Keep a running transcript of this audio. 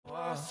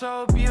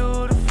so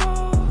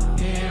beautiful.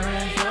 Here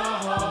is your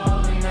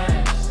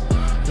holiness.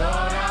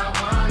 Lord, I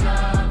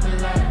wanna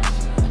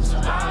bless. So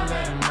I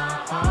let my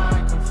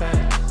heart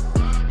confess.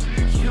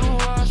 You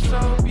are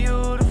so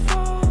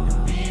beautiful.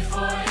 And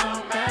before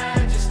your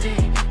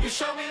majesty, you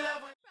show me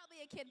love.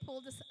 Probably a kid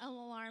pulled an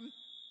alarm.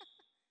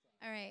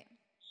 All right.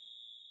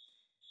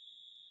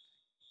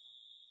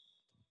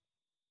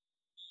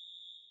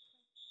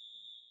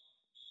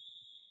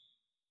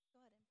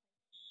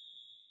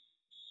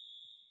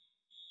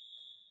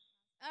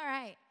 All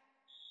right.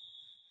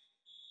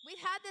 We've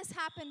had this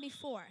happen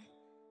before,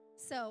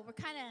 so we're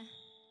kind of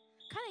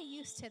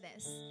used to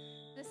this.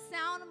 The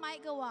sound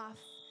might go off.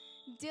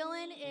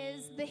 Dylan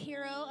is the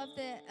hero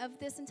of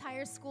this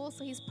entire school,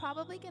 so he's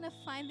probably going to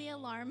find the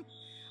alarm,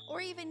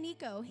 or even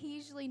Nico. He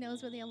usually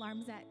knows where the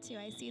alarm's at too.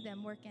 I see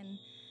them working.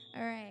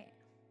 All right.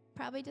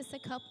 Probably just a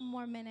couple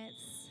more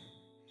minutes.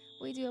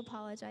 We do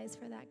apologize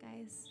for that,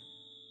 guys.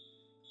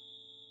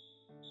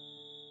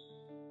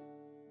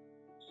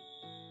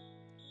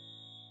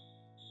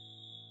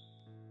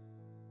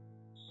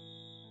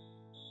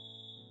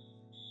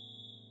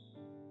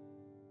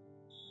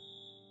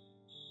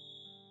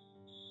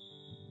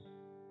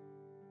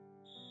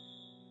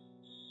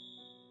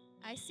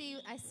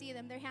 I see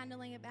them. They're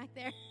handling it back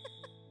there.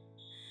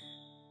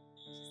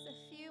 Just a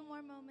few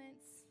more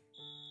moments.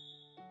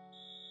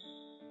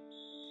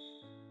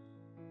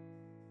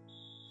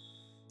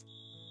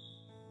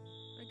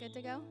 We're good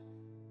to go?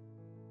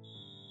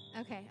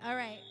 Okay, all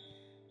right.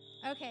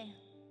 Okay.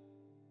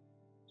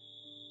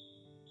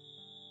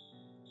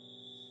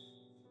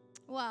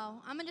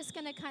 Well, I'm just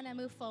going to kind of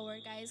move forward,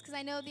 guys, because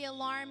I know the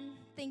alarm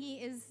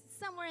thingy is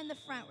somewhere in the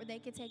front where they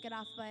could take it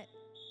off, but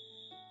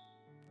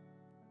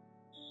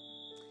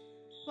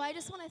well, I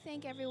just want to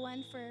thank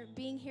everyone for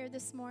being here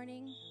this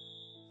morning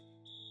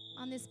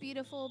on this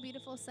beautiful,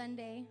 beautiful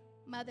Sunday,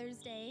 Mother's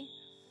Day.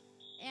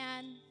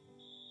 And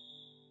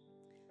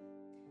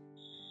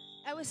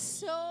I was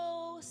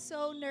so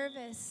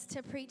nervous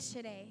to preach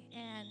today.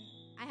 And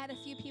I had a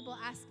few people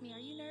ask me, "Are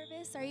you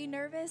nervous? Are you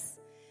nervous?"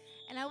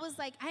 And I was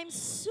like, I'm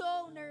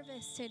so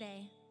nervous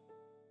today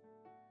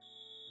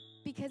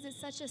because it's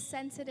such a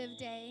sensitive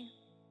day,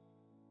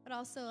 but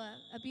also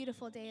a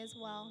beautiful day as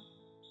well.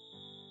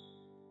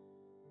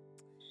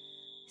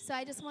 So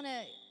I just want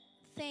to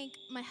thank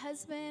my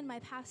husband, my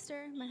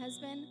pastor, my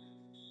husband,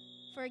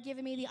 for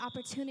giving me the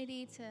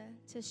opportunity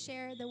to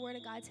share the Word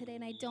of God today,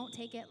 and I don't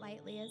take it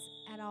lightly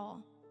at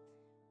all,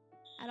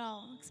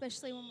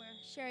 especially when we're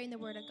sharing the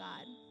Word of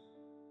God.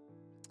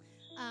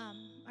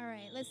 All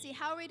right, let's see.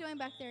 How are we doing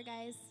back there,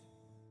 guys?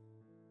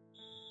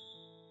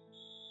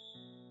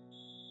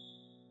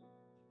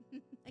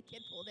 A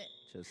kid pulled it.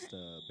 Just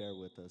bear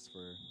with us for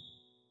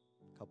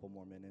a couple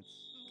more minutes.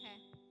 Okay.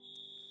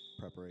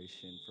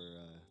 Preparation for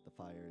the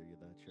fire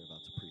that you're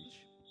about to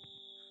preach.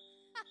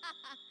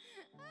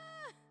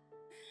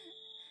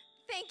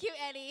 Thank you,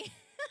 Eddie.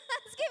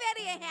 Let's give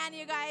Eddie a hand,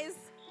 you guys.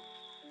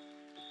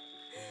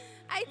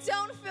 I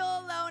don't feel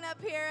alone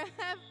up here.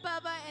 I have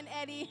Bubba and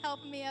Eddie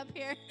helping me up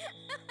here.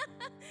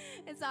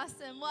 It's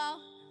awesome. Well,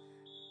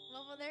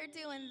 while they're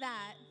doing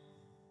that,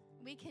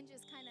 we can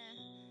just kind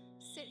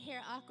of sit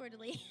here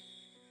awkwardly.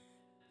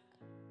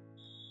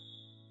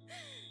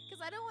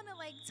 Because I don't want to,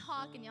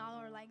 talk and y'all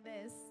are like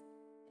this.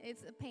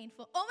 It's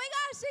painful. Oh, my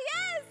gosh,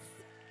 yes!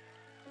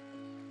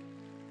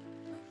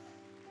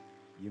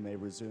 You may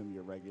resume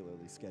your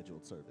regularly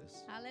scheduled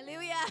service.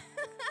 Hallelujah.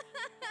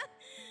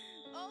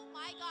 Oh,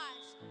 my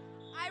gosh.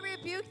 I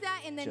rebuke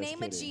that in the Just name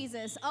kidding. of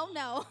Jesus. Oh,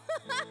 no.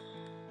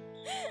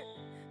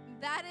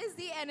 That is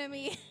the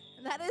enemy.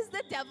 That is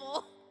the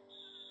devil.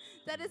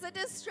 That is a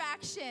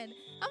distraction.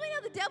 How many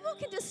know the devil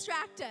can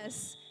distract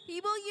us? He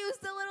will use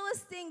the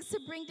littlest things to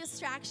bring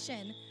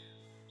distraction.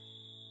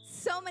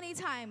 So many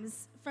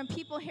times from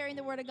people hearing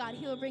the Word of God,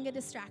 he will bring a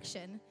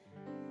distraction.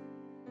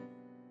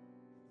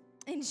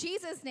 In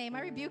Jesus' name,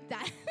 I rebuke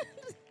that.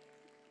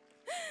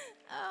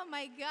 Oh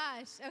my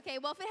gosh. Okay,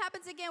 well, if it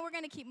happens again, we're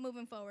going to keep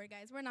moving forward,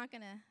 guys. We're not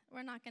going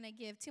to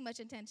give too much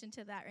attention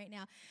to that right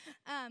now.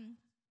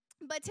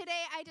 But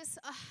today, I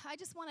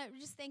just want to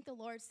just thank the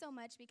Lord so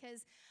much,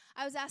 because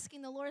I was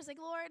asking the Lord, I was like,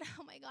 Lord,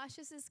 oh my gosh,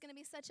 this is going to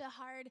be such a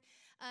hard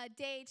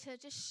day to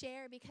just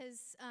share,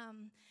 because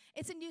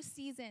it's a new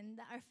season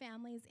that our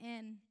family's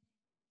in.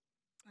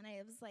 And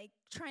I was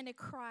trying to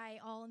cry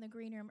all in the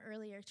green room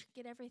earlier to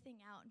get everything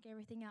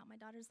out. My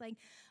daughter's like,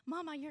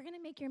 Mama, you're going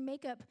to make your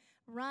makeup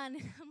run.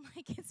 I'm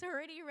like, it's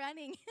already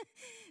running.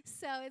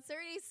 So it's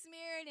already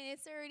smeared and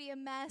it's already a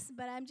mess.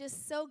 But I'm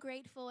just so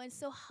grateful and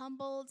so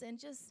humbled.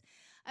 And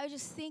I was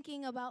just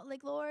thinking about,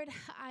 Lord,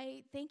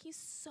 I thank you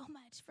so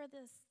much for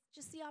this,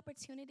 just the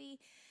opportunity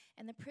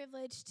and the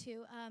privilege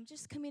to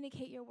just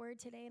communicate your word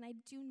today. And I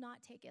do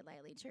not take it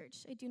lightly,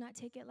 church. I do not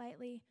take it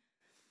lightly.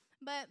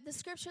 But the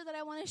scripture that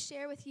I want to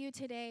share with you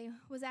today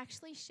was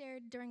actually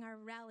shared during our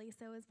rally,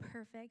 so it was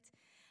perfect.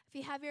 If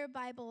you have your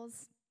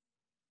Bibles,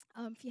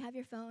 if you have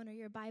your phone or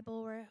your Bible,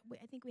 or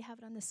I think we have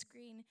it on the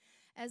screen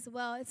as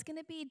well, it's going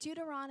to be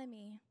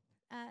Deuteronomy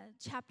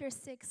chapter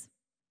 6,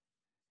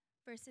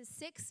 verses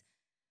 6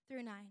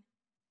 through 9.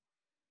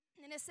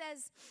 And it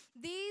says,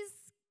 these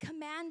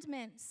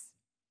commandments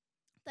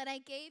that I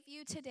gave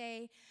you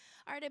today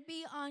are to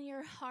be on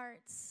your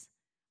hearts.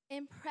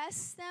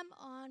 Impress them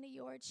on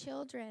your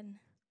children.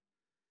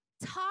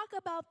 Talk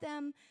about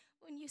them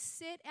when you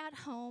sit at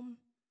home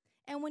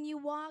and when you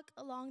walk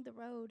along the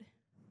road,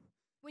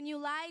 when you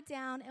lie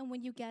down and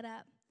when you get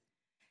up.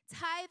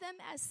 Tie them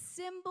as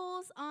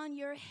symbols on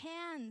your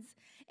hands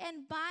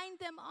and bind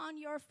them on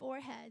your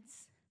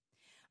foreheads.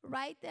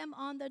 Write them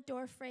on the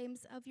door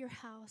frames of your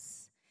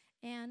house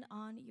and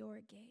on your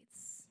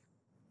gates.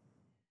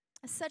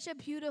 Such a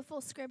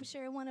beautiful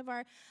scripture. One of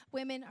our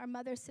women, our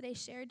mothers today,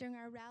 shared during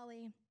our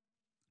rally,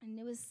 and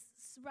it was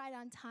right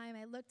on time.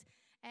 I looked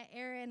at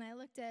Aaron, I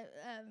looked at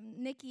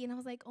Nikki, and I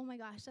was like, oh my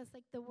gosh, that's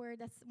like the word.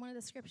 That's one of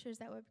the scriptures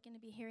that we're going to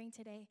be hearing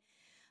today.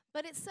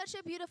 But it's such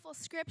a beautiful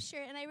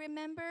scripture, and I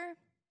remember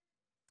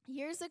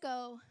years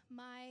ago,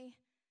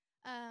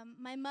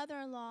 my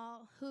mother-in-law,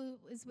 who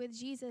is with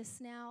Jesus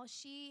now,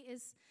 she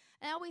is,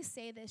 and I always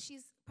say this,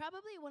 she's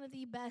probably one of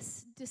the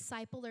best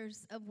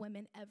disciplers of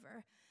women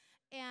ever.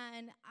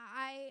 And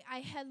I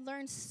had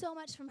learned so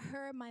much from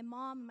her, my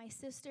mom, my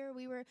sister.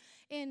 We were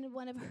in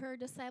one of her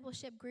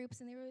discipleship groups,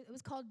 and it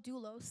was called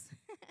Doulos.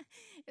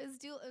 it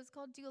was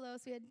called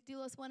Doulos. We had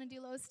Doulos 1 and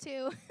Doulos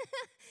 2.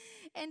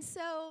 And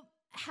so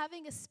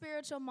having a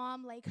spiritual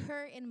mom like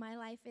her in my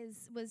life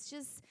was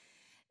just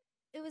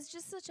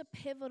such a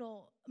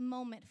pivotal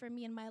moment for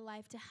me in my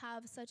life to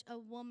have such a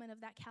woman of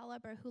that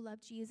caliber who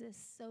loved Jesus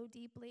so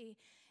deeply.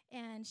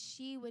 And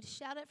she would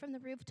shout it from the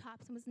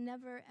rooftops and was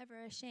never,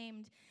 ever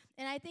ashamed.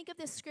 And I think of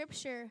this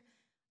scripture,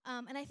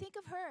 and I think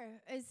of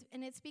her,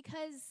 and it's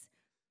because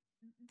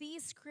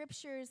these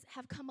scriptures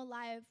have come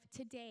alive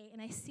today.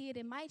 And I see it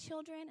in my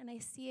children, and I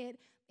see it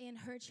in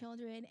her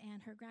children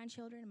and her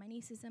grandchildren and my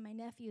nieces and my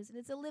nephews. And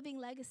it's a living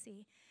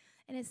legacy.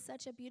 And it's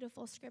such a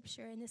beautiful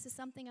scripture. And this is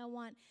something I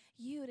want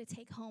you to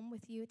take home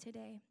with you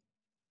today.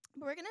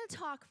 But we're going to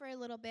talk for a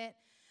little bit.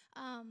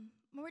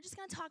 We're just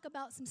going to talk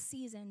about some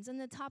seasons. And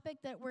the topic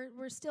that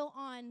we're still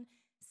on,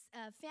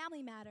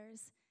 family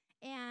matters.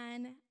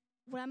 And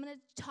what I'm going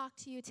to talk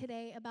to you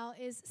today about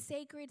is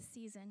sacred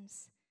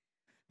seasons.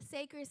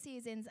 Sacred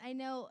seasons. I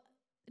know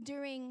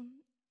during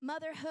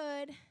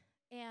motherhood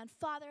and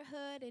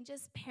fatherhood and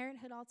just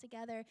parenthood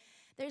altogether,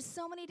 there's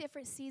so many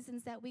different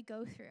seasons that we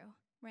go through,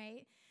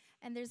 right?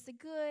 And there's the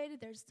good,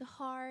 there's the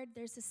hard,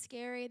 there's the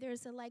scary,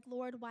 there's the like,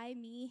 Lord, why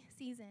me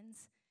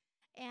seasons.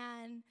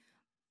 And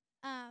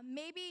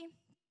maybe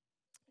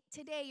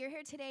today, you're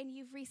here today and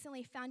you've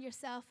recently found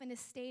yourself in a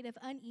state of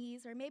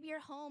unease, or maybe you're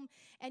home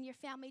and your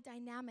family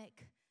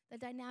the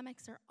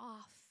dynamics are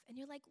off. And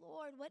you're like,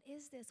 Lord, what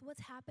is this?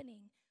 What's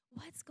happening?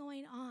 What's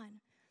going on?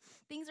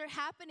 Things are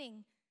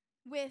happening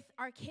with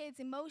our kids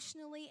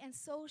emotionally and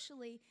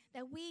socially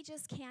that we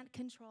just can't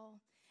control.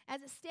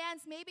 As it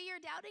stands, maybe you're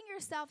doubting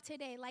yourself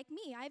today, like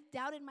me. I've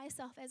doubted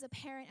myself as a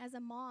parent, as a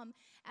mom,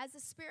 as a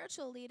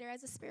spiritual leader,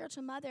 as a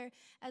spiritual mother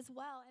as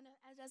well, and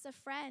as a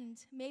friend.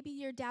 Maybe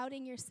you're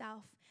doubting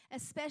yourself,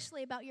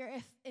 especially about your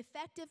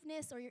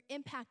effectiveness or your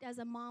impact as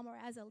a mom or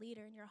as a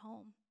leader in your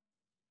home.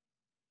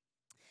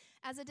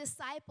 As a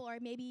disciple, or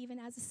maybe even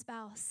as a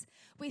spouse,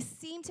 we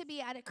seem to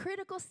be at a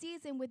critical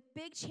season with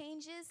big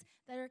changes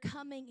that are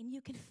coming, and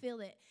you can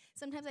feel it.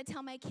 Sometimes I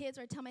tell my kids,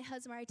 or I tell my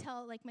husband, or I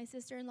tell like my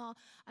sister-in-law,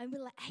 I'm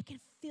like, I can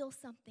feel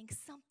something.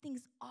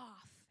 Something's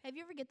off. Have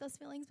you ever get those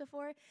feelings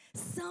before?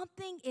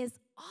 Something is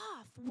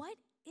off. What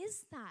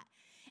is that?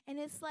 And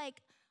it's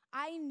like,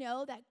 I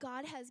know that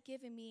God has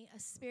given me a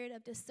spirit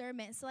of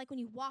discernment. So like when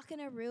you walk in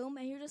a room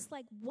and you're just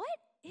like, what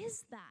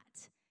is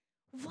that?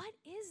 What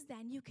is that?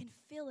 And you can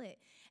feel it.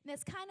 And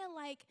it's kind of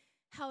like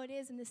how it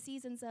is in the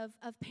seasons of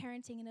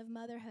parenting and of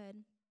motherhood.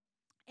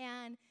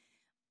 And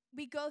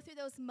we go through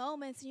those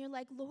moments and you're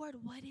like, Lord,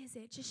 what is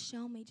it? Just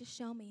show me, just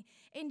show me.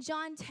 In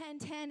John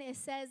 10:10, it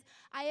says,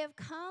 I have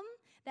come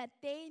that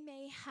they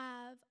may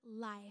have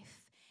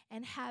life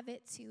and have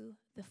it to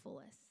the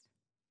fullest.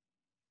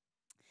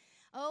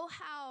 Oh,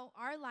 how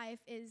our life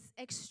is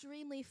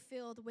extremely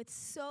filled with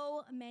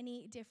so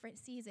many different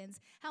seasons.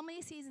 How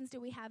many seasons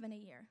do we have in a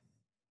year?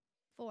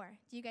 4.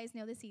 Do you guys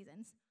know the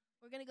seasons?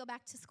 We're going to go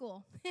back to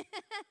school.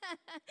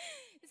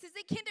 This is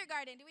the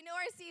kindergarten. Do we know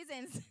our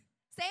seasons?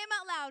 Say them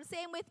out loud.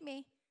 Say them with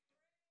me.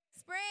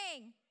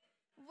 Spring,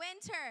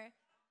 winter,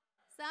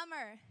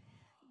 summer.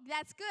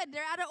 That's good.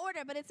 They're out of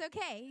order, but it's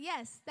okay.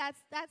 Yes,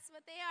 that's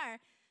what they are.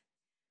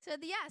 So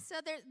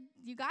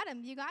you got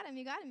them.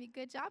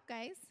 Good job,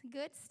 guys.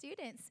 Good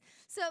students.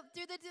 So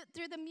through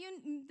the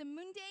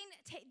mundane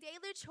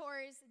daily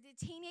chores,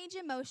 the teenage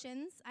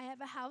emotions, I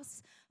have a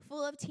house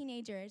full of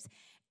teenagers.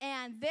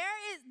 And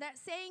that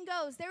saying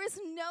goes, there is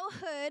no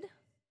hood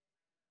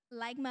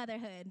like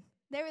motherhood.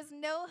 There is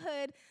no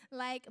hood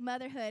like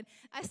motherhood.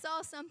 I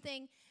saw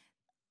something,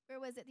 where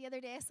was it the other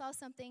day? I saw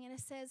something and it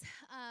says,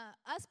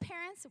 us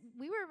parents,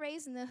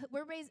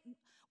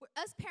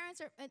 us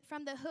parents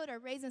from the hood are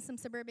raising some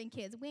suburban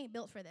kids. We ain't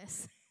built for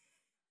this.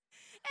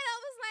 And I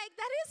was like,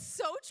 that is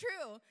so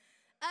true.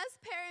 Us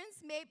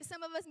parents,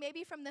 some of us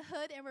maybe from the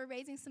hood, and we're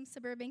raising some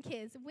suburban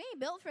kids. We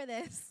ain't built for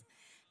this.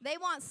 They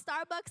want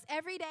Starbucks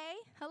every day.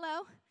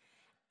 Hello?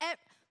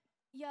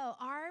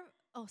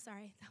 Oh,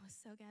 sorry. That was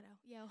so ghetto.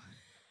 Yo.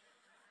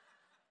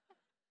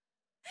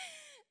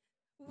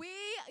 We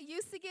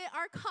used to get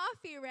our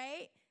coffee,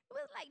 right? It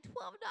was like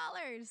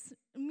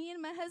 $12. Me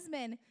and my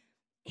husband.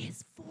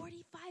 It's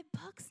 $45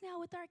 now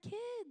with our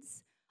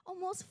kids.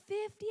 Almost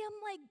 50.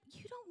 I'm like,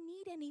 you don't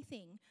need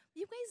anything.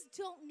 You guys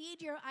don't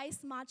need your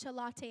iced matcha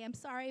latte. I'm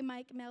sorry,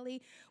 Mike,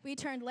 Melly. We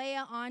turned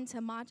Leia on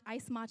to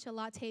iced matcha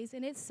lattes,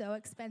 and it's so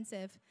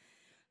expensive.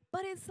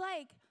 But it's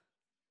like,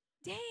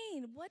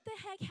 dang, what the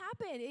heck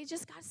happened? It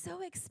just got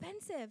so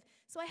expensive.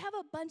 So I have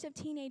a bunch of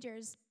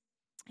teenagers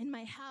in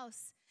my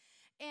house,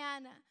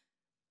 and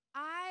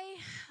I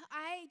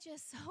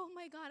just, oh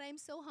my God, I'm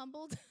so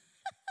humbled.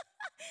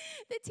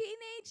 The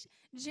teenage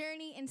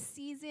journey and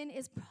season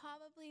is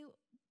probably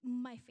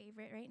my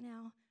favorite right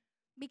now,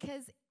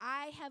 because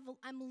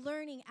I'm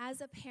learning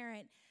as a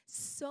parent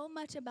so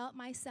much about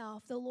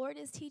myself. The Lord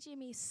is teaching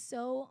me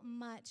so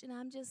much, and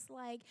I'm just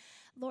like,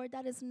 Lord,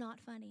 that is not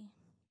funny.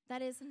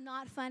 That is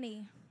not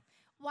funny.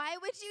 Why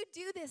would you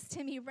do this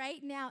to me right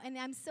now? And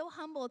I'm so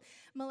humbled.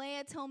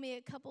 Malaya told me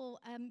a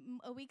couple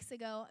weeks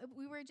ago,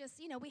 we were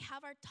just, we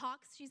have our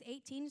talks. She's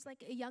 18. She's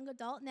like a young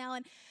adult now.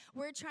 And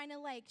we're trying to,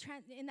 like,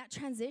 in that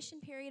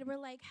transition period, we're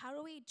like, how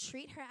do we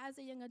treat her as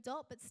a young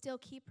adult but still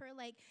keep her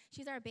like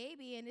she's our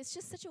baby? And it's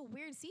just such a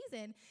weird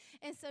season.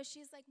 And so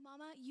she's like,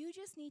 Mama, you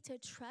just need to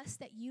trust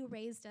that you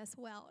raised us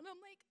well. And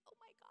I'm like, oh,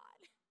 my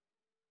God.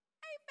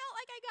 I felt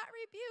like I got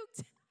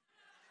rebuked.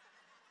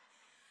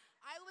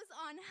 I was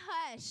on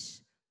hush.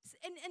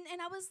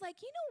 And I was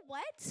like, you know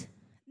what?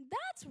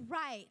 That's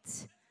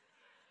right.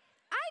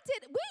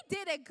 We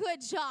did a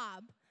good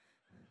job,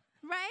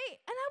 right?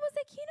 And I was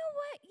like, you know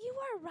what? You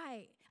are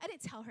right. I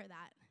didn't tell her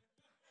that.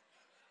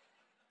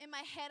 In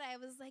my head, I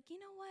was like, you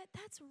know what?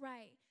 That's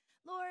right.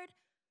 Lord,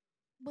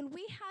 when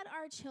we had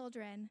our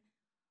children,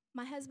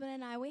 my husband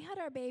and I, we had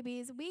our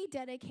babies. We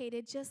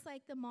dedicated, just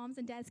like the moms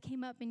and dads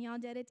came up and y'all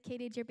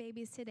dedicated your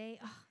babies today.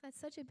 Oh, that's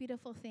such a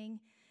beautiful thing.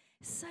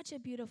 Such a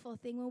beautiful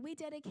thing. When we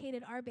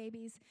dedicated our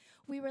babies,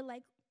 we were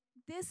like,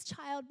 this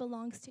child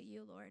belongs to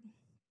you, Lord.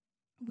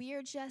 We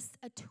are just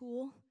a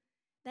tool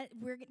that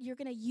you're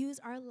going to use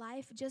our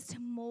life just to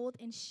mold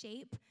and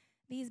shape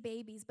these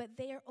babies, but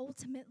they are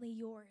ultimately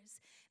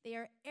yours. They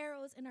are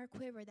arrows in our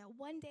quiver that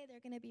one day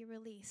they're going to be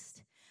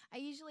released. I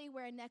usually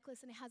wear a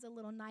necklace, and it has a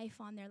little knife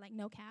on there, like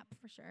no cap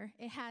for sure.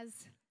 It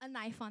has a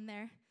knife on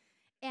there.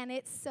 And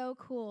it's so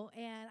cool,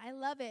 and I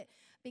love it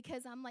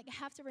because I'm like, I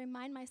have to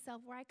remind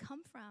myself where I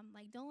come from.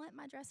 Like, don't let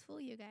my dress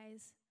fool you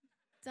guys.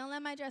 Don't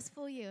let my dress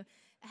fool you.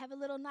 I have a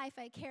little knife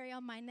I carry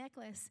on my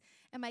necklace,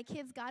 and my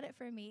kids got it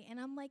for me. And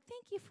I'm like,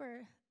 thank you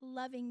for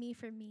loving me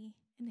for me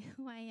and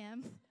who I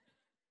am.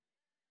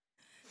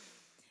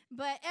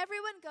 But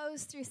everyone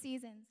goes through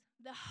seasons.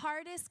 The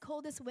hardest,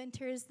 coldest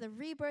winters, the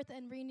rebirth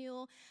and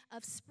renewal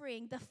of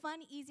spring, the fun,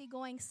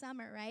 easygoing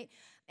summer, right?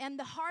 And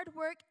the hard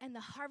work and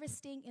the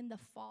harvesting in the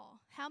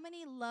fall. How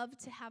many love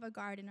to have a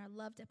garden or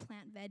love to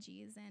plant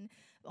veggies and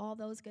all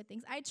those good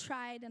things? I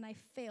tried and I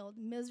failed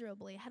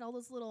miserably. I had all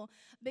those little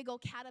big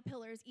old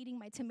caterpillars eating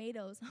my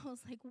tomatoes. I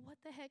was like, what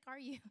the heck are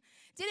you?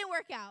 Didn't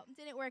work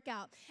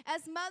out.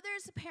 As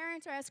mothers,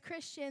 parents, or as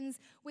Christians,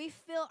 we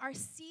feel our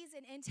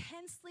season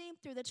intensely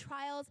through the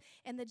trials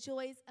and the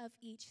joys of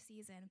each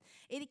season.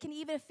 It can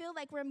even feel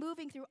like we're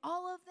moving through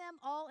all of them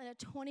all in a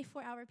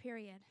 24-hour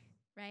period,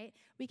 right?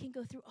 We can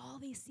go through all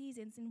these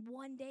seasons in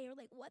one day. We're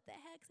like, what the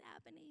heck's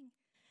happening?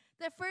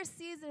 The first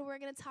season we're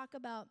going to talk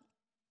about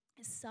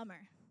is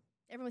summer.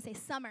 Everyone say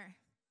summer.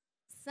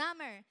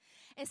 Summer.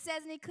 It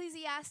says in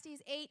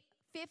Ecclesiastes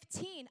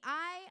 8:15,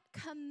 I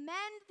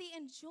commend the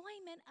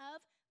enjoyment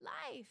of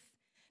life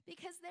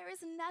because there is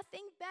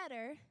nothing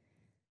better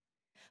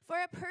for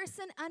a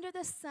person under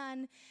the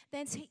sun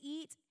than to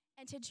eat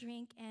and to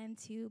drink and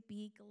to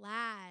be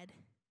glad.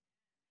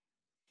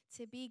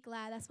 To be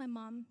glad. That's my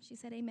mom. She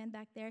said amen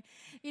back there.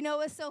 You know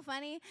what's so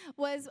funny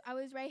was I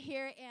was right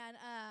here, and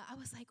I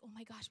was like, oh,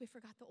 my gosh, we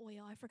forgot the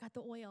oil. I forgot the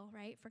oil,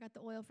 right? Forgot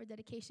the oil for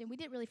dedication. We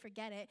didn't really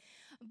forget it.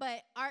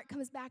 But Art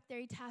comes back there.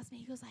 He taps me.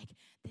 He goes like,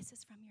 this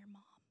is from your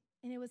mom.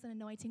 And it was an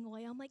anointing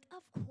oil. I'm like,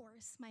 of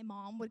course my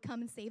mom would come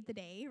and save the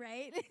day,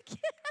 right?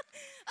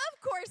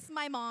 Of course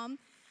my mom.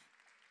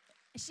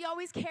 She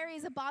always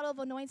carries a bottle of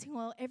anointing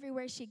oil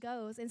everywhere she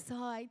goes. And so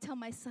I tell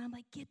my son, I'm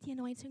like, get the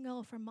anointing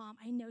oil from Mom.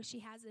 I know she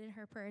has it in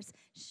her purse.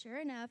 Sure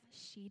enough,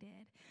 she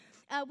did.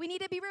 We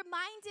need to be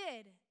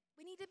reminded.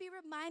 We need to be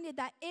reminded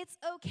that it's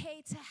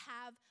okay to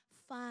have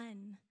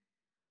fun.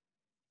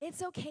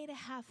 It's okay to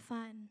have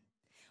fun.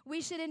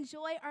 We should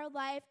enjoy our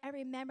life and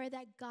remember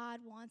that God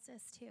wants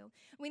us to.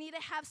 We need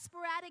to have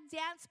sporadic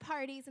dance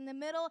parties in the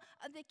middle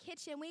of the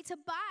kitchen. We need to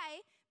buy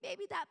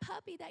maybe that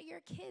puppy that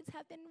your kids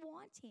have been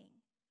wanting.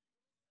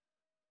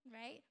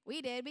 Right?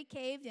 We did. We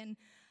caved, and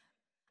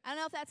I don't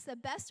know if that's the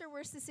best or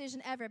worst decision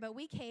ever, but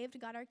we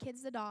caved, got our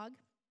kids the dog.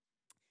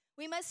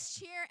 We must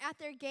cheer at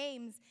their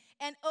games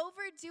and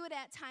overdo it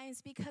at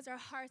times because our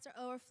hearts are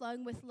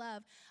overflowing with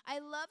love. I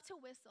love to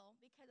whistle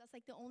because that's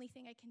like the only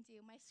thing I can do.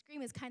 My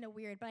scream is kind of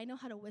weird, but I know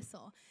how to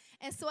whistle.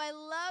 And so I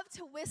love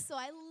to whistle.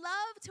 I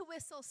love to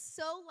whistle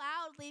so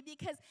loudly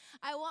because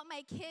I want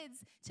my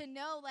kids to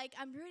know, like,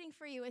 I'm rooting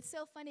for you. It's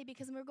so funny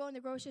because when we're going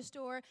to the grocery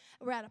store,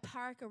 we're at a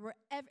park, or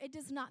wherever, it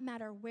does not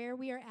matter where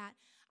we are at.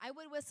 I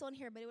would whistle in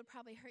here, but it would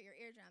probably hurt your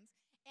eardrums.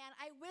 And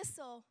I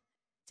whistle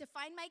to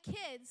find my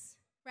kids,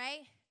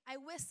 right? I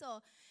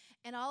whistle,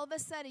 and all of a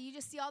sudden, you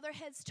just see all their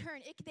heads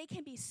turn. They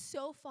can be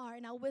so far,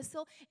 and I'll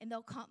whistle, and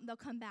they'll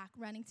come back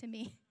running to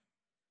me.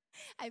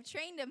 I've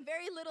trained them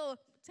very little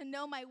to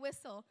know my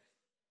whistle.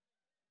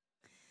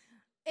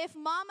 If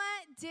mama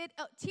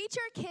teach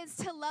our kids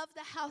to love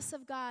the house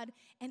of God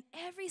and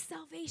every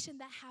salvation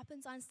that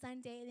happens on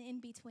Sunday and in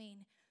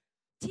between.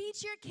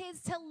 Teach your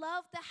kids to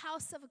love the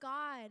house of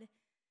God.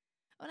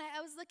 When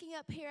I was looking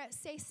up here at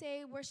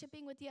Say,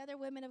 worshiping with the other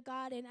women of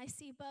God, and I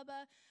see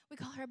Bubba. We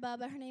call her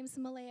Bubba. Her name's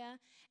Malaya.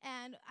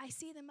 And I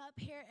see them up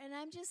here, and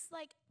I'm just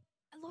like,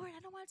 Lord, I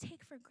don't want to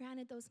take for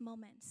granted those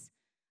moments.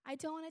 I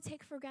don't want to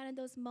take for granted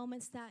those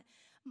moments that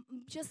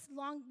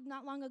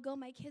not long ago,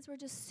 my kids were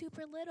just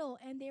super little,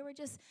 and they were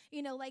just,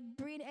 like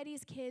Bree and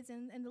Eddie's kids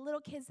and the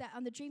little kids that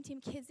on the Dream Team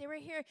kids, they were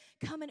here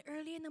coming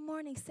early in the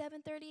morning,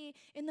 7:30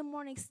 in the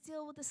morning,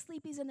 still with the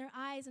sleepies in their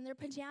eyes and their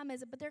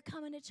pajamas, but they're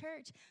coming to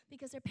church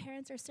because their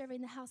parents are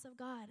serving the house of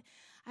God.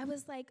 I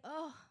was like,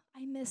 oh,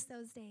 I miss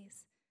those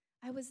days.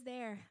 I was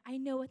there. I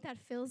know what that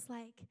feels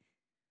like.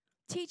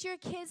 Teach your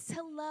kids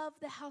to love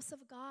the house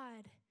of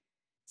God.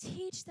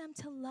 Teach them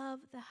to love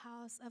the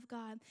house of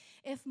God.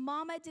 If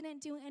mama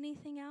didn't do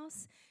anything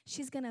else,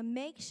 she's going to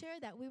make sure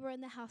that we were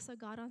in the house of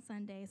God on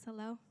Sundays.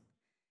 Hello?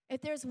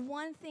 If there's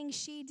one thing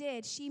she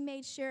did, she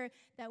made sure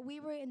that we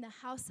were in the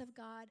house of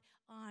God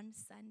on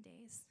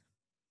Sundays.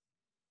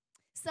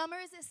 Summer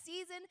is a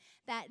season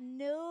that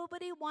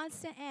nobody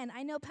wants to end.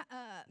 I know,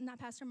 not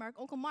Pastor Mark,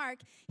 Uncle Mark,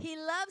 he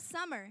loves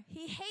summer.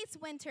 He hates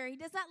winter. He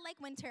does not like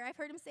winter. I've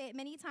heard him say it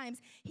many times.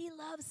 He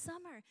loves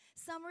summer.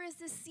 Summer is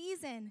the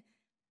season.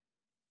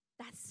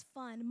 That's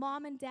fun.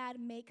 Mom and dad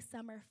make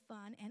summer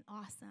fun and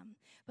awesome.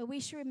 But we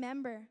should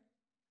remember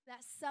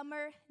that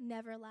summer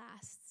never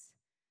lasts.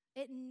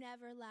 It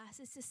never lasts.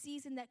 It's a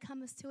season that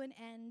comes to an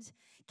end.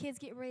 Kids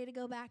get ready to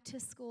go back to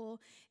school.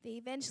 They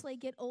eventually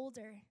get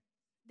older.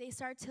 They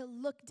start to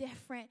look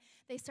different.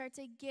 They start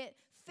to get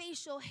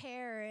facial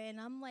hair.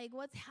 And I'm like,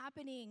 what's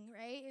happening,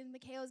 right? And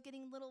Mikhail's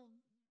getting little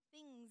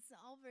things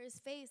all over his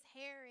face,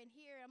 hair and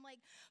here. I'm like,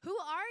 who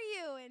are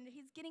you? And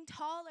he's getting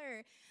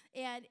taller.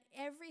 And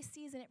every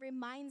season it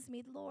reminds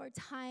me, Lord,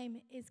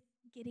 time is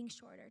getting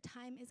shorter.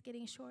 Time is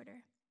getting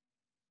shorter.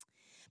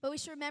 But we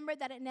should remember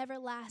that it never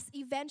lasts.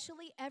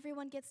 Eventually,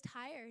 everyone gets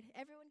tired.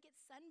 Everyone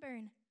gets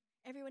sunburned.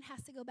 Everyone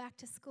has to go back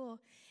to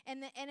school.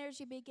 And the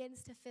energy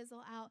begins to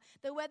fizzle out.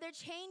 The weather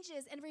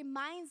changes and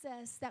reminds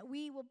us that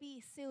we will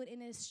be soon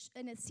in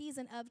a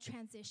season of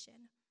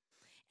transition.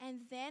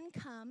 And then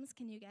comes,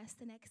 can you guess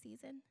the next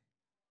season?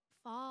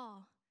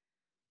 Fall.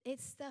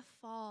 It's the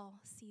fall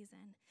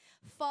season.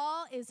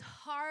 Fall is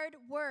hard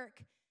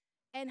work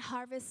and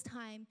harvest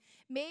time.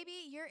 Maybe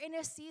you're in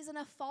a season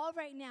of fall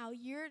right now.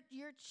 You're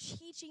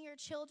teaching your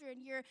children.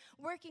 You're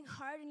working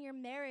hard in your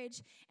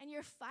marriage, and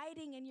you're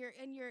fighting, and you're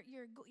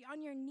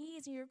on your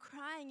knees, and you're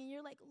crying, and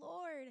you're like,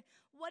 Lord,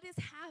 what is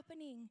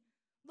happening?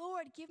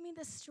 Lord, give me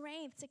the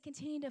strength to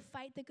continue to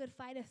fight the good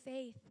fight of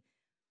faith.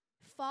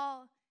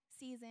 Fall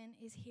season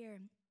is here.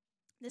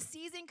 The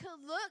season could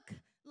look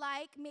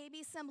like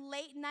maybe some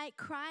late night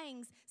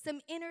cryings,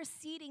 some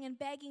interceding and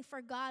begging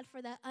for God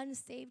for that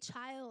unsaved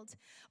child,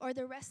 or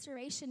the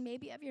restoration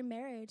maybe of your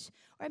marriage,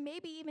 or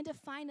maybe even to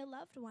find a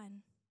loved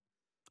one.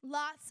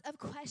 Lots of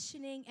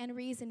questioning and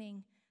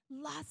reasoning.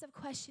 Lots of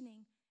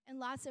questioning and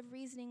lots of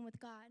reasoning with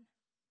God.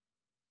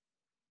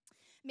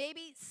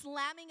 Maybe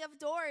slamming of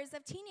doors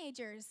of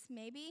teenagers.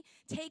 Maybe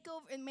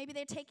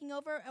they're taking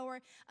over, or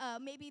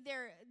maybe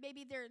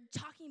they're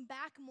talking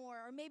back more,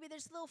 or maybe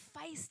there's a little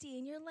feisty,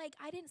 and you're like,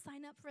 I didn't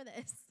sign up for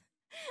this.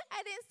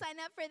 I didn't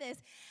sign up for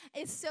this.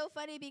 It's so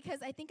funny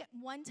because I think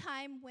one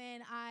time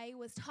when I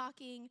was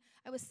talking,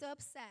 I was so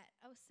upset.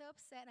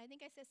 And I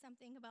think I said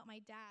something about my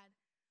dad.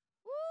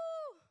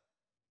 Woo!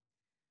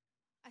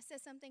 I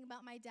said something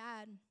about my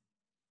dad,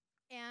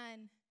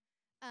 and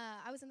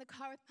I was in the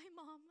car with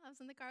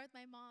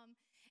my mom.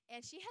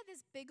 And she had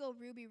this big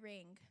old ruby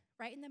ring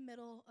right in the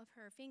middle of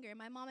her finger.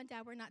 My mom and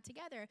dad were not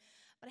together,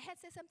 but I had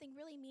said something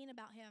really mean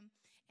about him,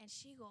 and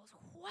she goes,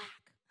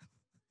 whack,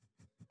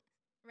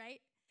 right?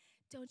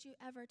 Don't you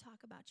ever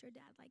talk about your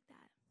dad like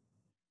that.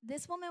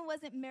 This woman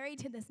wasn't married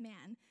to this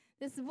man.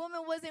 This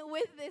woman wasn't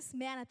with this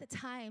man at the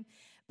time,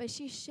 but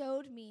she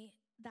showed me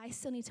that I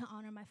still need to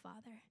honor my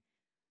father.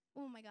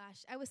 Oh, my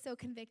gosh. I was so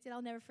convicted.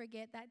 I'll never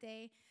forget that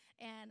day.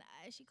 And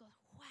she goes,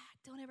 whack,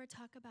 don't ever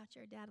talk about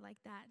your dad like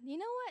that. You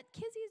know what?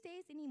 Kids these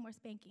days, they need more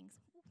spankings.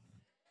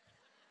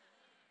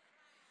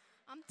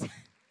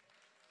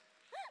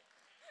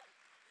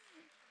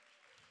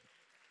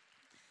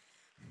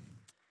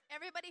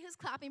 Everybody who's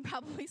clapping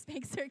probably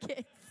spanks their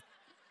kids.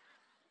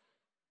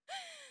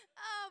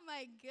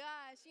 my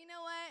gosh. You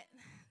know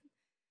what?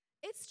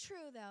 It's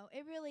true, though.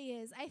 It really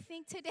is. I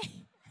think today,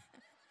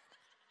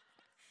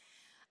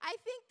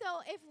 though,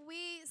 if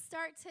we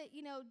start to,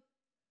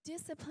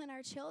 discipline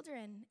our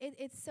children,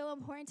 it's so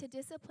important to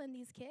discipline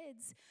these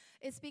kids.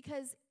 It's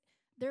because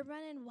they're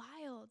running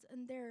wild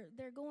and they're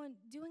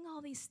doing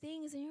all these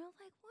things, and you're like,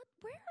 what?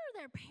 Where are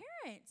their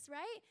parents,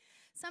 right?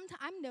 Sometimes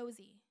I'm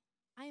nosy.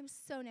 I am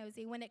so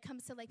nosy when it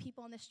comes to like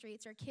people on the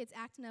streets or kids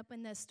acting up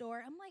in the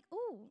store. I'm like,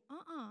 oh,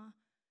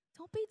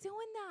 don't be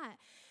doing that.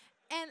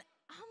 And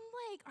I'm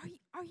like,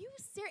 are you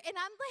serious? And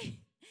I'm like,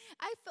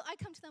 I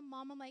come to the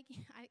mom. I'm like,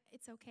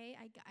 it's okay.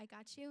 I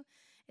got you.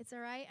 It's all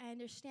right. I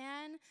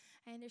understand.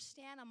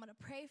 I'm gonna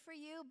pray for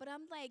you. But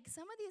I'm like,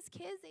 some of these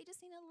kids, they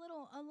just need a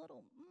little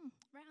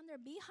right on their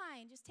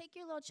behind. Just take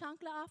your little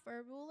chancla off or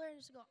a ruler and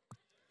just go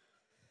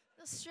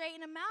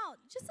straighten them out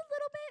just a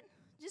little bit.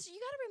 Just you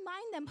gotta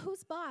remind them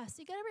who's boss.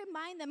 You gotta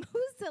remind them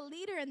who's the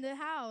leader in the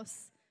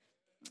house.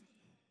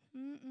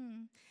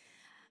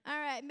 All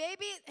right,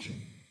 maybe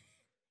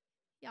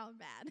y'all are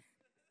bad.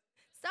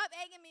 Stop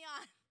egging me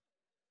on.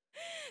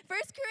 1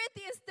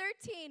 Corinthians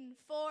 13,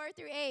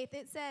 4-8,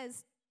 it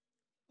says,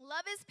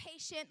 love is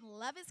patient,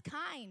 love is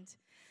kind.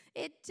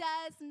 It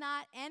does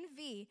not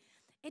envy.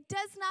 It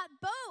does not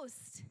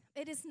boast.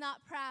 It is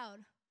not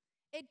proud.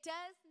 It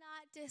does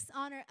not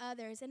dishonor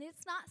others, and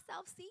it's not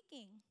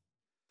self-seeking.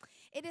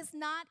 It is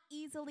not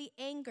easily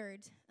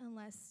angered,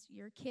 unless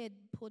your kid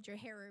pulled your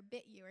hair or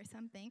bit you or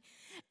something.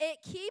 It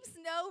keeps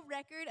no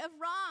record of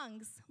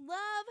wrongs.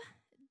 Love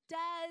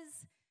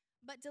does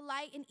but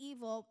delight in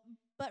evil,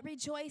 but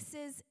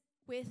rejoices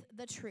with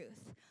the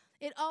truth.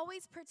 It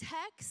always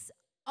protects,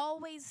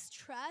 always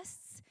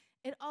trusts,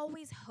 it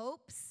always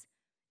hopes,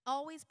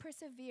 always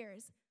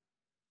perseveres.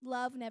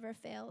 Love never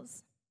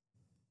fails.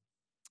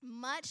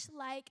 Much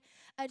like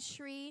a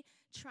tree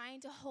trying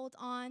to hold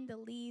on the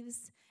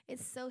leaves,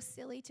 it's so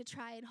silly to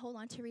try and hold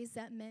on to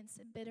resentments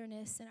and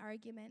bitterness and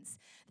arguments.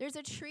 There's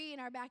a tree in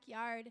our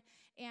backyard,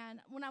 and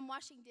when I'm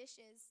washing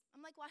dishes,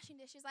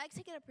 I like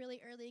to get up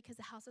really early because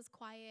the house is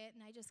quiet,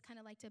 and I just kind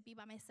of like to be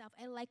by myself.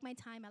 I like my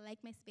time. I like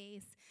my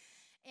space.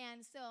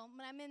 And so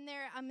when I'm in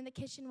there, I'm in the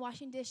kitchen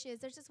washing dishes.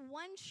 There's this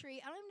one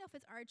tree. I don't even know if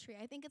it's our tree.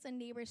 I think it's a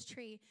neighbor's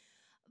tree.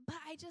 But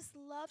I just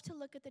love to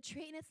look at the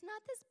tree, and it's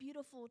not this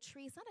beautiful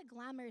tree. It's not a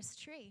glamorous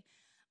tree.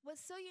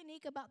 What's so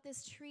unique about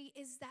this tree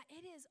is that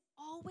it is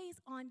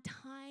always on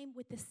time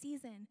with the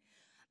season.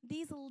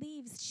 These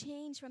leaves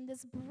change from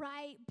this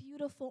bright,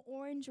 beautiful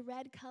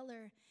orange-red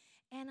color,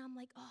 and I'm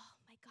like, oh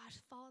my gosh,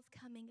 fall's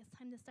coming. It's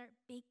time to start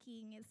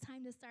baking. It's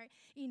time to start,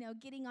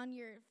 getting on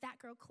your fat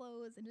girl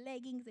clothes and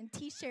leggings and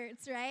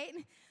T-shirts, right?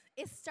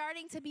 It's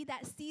starting to be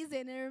that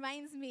season. It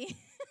reminds me.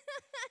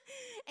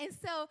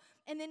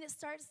 And then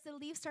the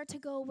leaves start to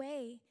go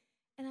away.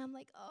 And I'm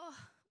like, oh,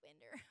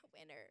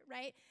 winter,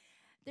 right?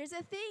 There's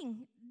a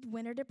thing,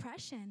 winter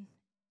depression.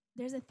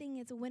 There's a thing,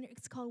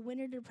 it's called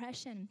winter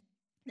depression.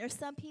 There's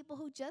some people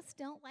who just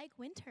don't like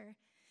winter.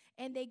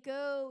 And they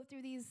go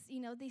through these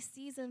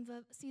seasons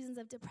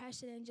of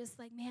depression and just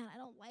like, man, I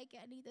don't like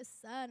it. I need the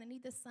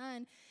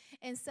sun.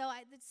 And so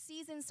the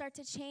seasons start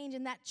to change,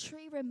 and that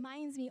tree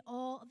reminds me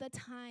all the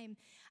time.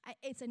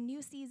 It's a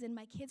new season.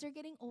 My kids are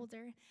getting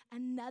older,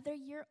 another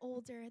year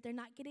older. They're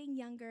not getting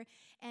younger.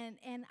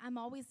 And I'm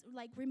always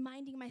like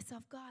reminding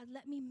myself, God,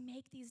 let me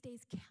make these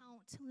days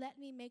count. Let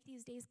me make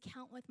these days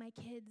count with my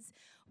kids.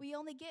 We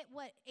only get,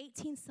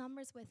 18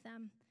 summers with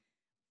them.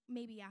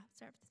 Maybe, yeah,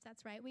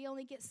 that's right. We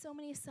only get so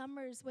many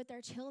summers with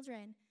our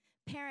children.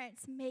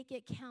 Parents, make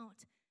it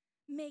count.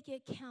 Make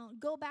it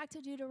count. Go back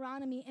to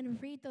Deuteronomy and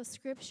read those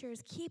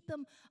scriptures. Keep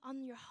them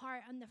on your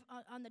heart,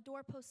 on the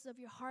doorposts of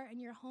your heart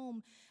and your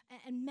home,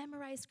 and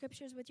memorize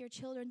scriptures with your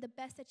children the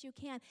best that you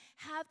can.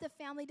 Have the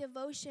family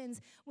devotions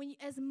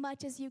as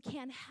much as you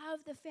can.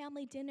 Have the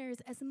family dinners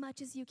as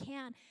much as you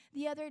can.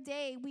 The other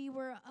day, we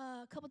were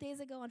a couple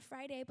days ago on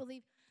Friday, I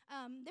believe.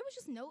 It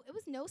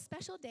was no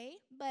special day,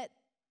 but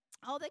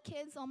all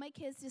my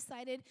kids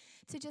decided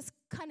to just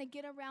kind of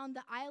get around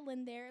the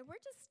island there. And we're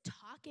just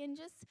talking,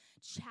 just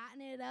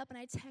chatting it up. And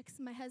I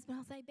texted my husband. I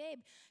was like, babe,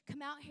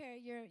 come out here.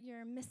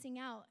 You're missing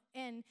out.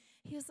 And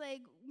he was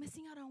like,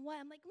 missing out on what?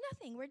 I'm like,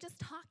 nothing. We're just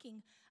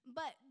talking.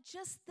 But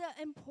just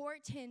the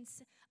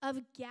importance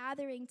of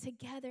gathering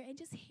together and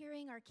just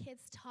hearing our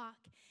kids talk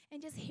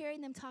and just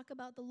hearing them talk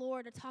about the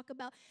Lord or talk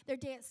about their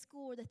day at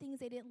school or the things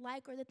they didn't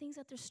like or the things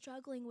that they're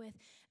struggling with.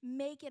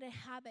 Make it a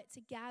habit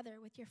to gather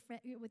with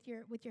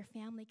your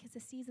family because the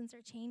seasons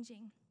are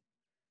changing.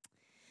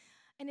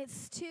 And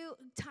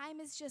time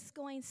is just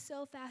going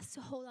so fast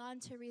to hold on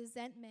to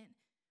resentment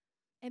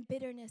and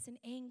bitterness and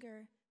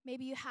anger.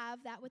 Maybe you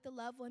have that with a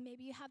loved one.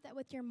 Maybe you have that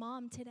with your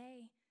mom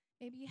today.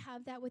 Maybe you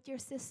have that with your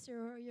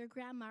sister or your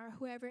grandma or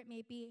whoever it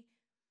may be.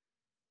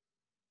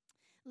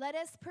 Let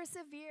us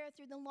persevere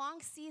through the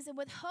long season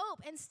with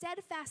hope and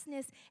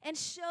steadfastness and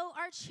show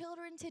our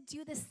children to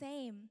do the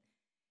same.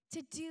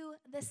 To do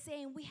the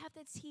same. We have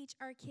to teach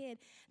our kid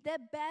the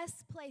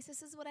best place.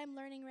 This is what I'm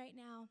learning right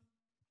now.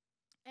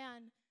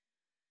 And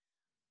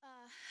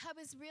I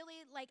was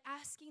really like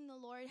asking the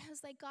Lord. I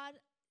was like, God,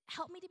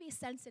 help me to be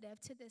sensitive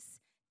to this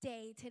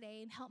day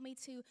today, and help me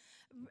to,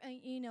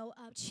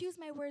 choose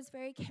my words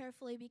very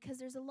carefully, because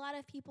there's a lot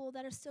of people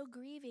that are still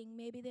grieving.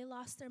 Maybe they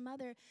lost their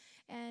mother,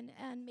 and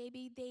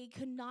maybe they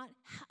could not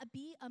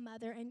be a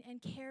mother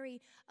and carry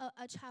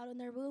a child in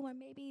their womb, or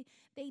maybe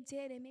they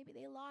did, and maybe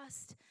they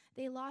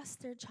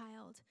lost their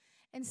child.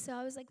 And so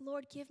I was like,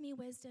 Lord, give me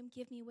wisdom,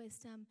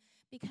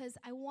 because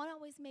I want to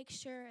always make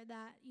sure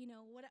that,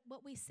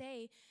 what we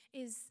say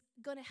is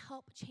going to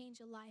help change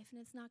a life,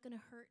 and it's not going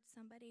to hurt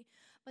somebody.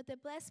 But the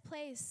best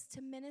place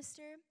to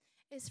minister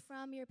is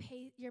from your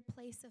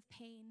place of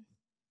pain.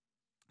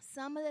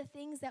 Some of the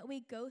things that we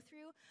go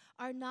through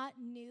are not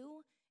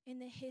new in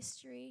the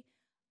history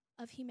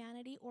of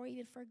humanity or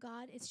even for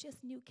God. It's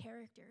just new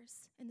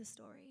characters in the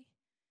story.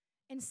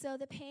 And so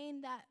the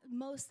pain that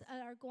most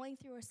are going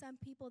through, or some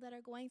people that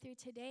are going through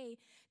today,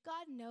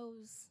 God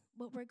knows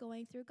what we're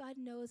going through. God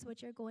knows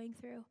what you're going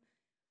through.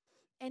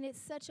 And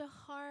it's such a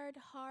hard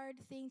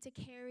thing to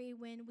carry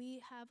when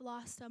we have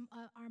lost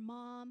our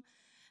mom.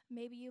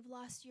 Maybe you've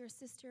lost your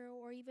sister,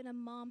 or even a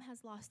mom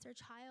has lost their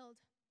child.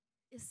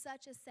 It's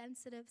such a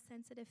sensitive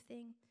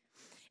thing.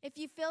 If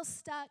you feel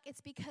stuck, it's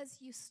because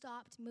you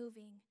stopped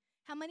moving.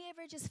 How many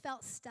ever just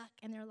felt stuck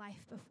in their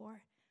life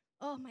before?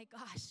 Oh my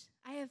gosh,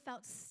 I have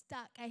felt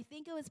stuck. I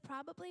think it was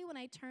probably when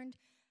I turned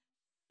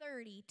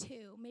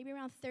 32, maybe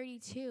around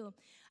 32.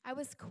 I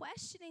was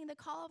questioning the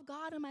call of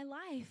God in my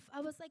life.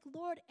 I was like,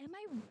 Lord, am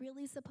I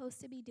really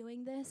supposed to be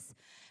doing this?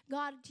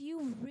 God, do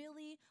you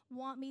really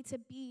want me to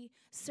be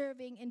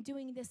serving and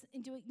doing this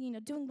and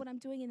doing what I'm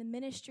doing in the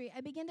ministry?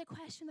 I began to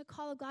question the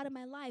call of God in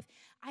my life.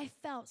 I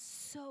felt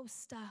so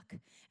stuck.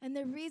 And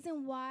the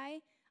reason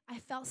why I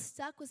felt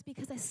stuck was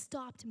because I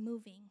stopped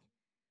moving.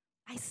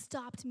 I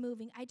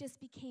just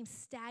became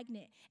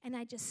stagnant, and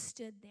I just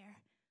stood there.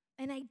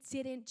 And I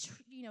didn't,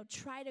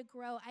 try to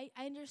grow. I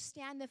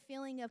understand the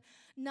feeling of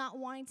not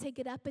wanting to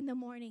get up in the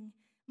morning.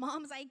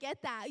 Moms, I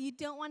get that. You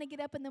don't want to get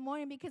up in the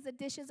morning because the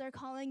dishes are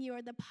calling you,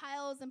 or the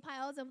piles and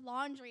piles of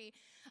laundry.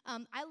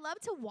 I love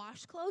to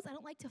wash clothes. I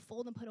don't like to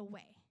fold and put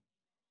away.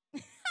 Oh,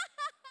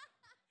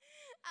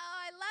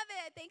 I love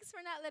it. Thanks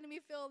for not letting me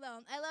feel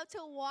alone. I love to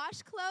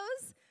wash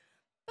clothes,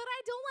 but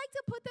I don't like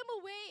to put them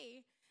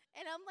away.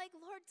 And I'm like,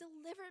 Lord,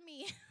 deliver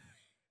me.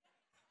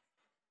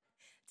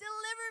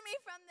 Deliver me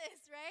from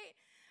this, right?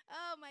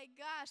 Oh, my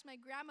gosh. My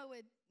grandma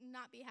would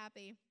not be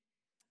happy.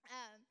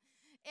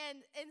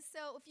 And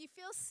so if you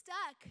feel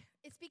stuck,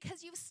 it's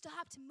because you've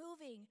stopped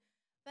moving.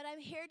 But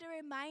I'm here to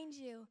remind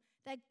you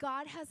that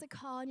God has a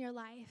call on your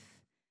life.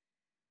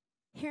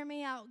 Hear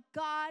me out.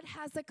 God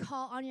has a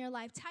call on your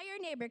life. Tell your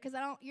neighbor, because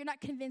you're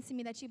not convincing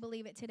me that you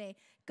believe it today.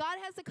 God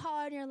has a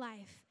call on your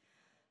life.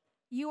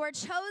 You are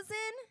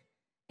chosen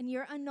and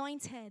you're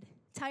anointed.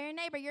 Tell your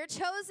neighbor, you're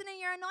chosen and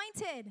you're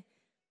anointed.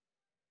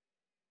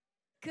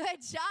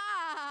 Good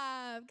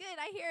job. Good.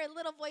 I hear a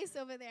little voice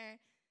over there.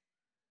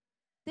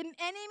 The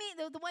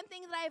enemy, the one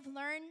thing that I've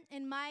learned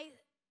in my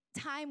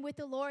time with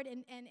the Lord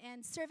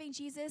and serving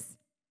Jesus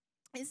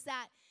is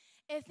that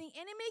if the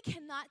enemy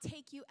cannot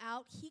take you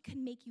out, he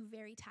can make you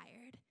very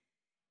tired.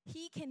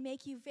 He can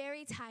make you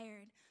very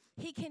tired.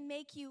 He can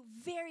make you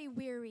very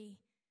weary.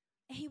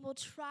 And he will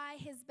try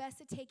his best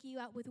to take you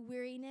out with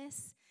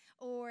weariness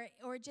or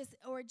just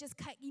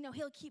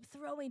he'll keep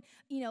throwing,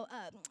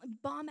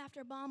 bomb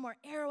after bomb or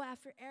arrow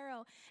after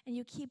arrow, and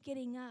you keep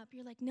getting up.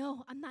 You're like,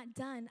 no, I'm not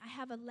done. I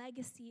have a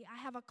legacy.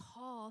 I have a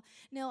call.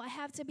 No, I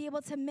have to be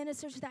able to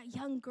minister to that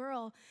young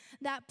girl.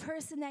 That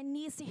person that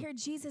needs to hear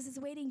Jesus is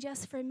waiting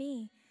just for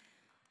me.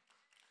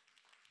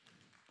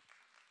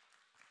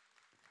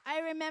 I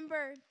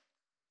remember,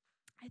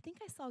 I think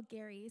I saw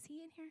Gary. Is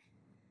he in here?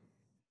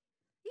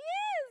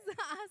 Yes,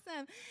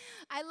 awesome.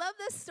 I love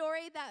the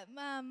story that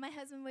my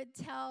husband would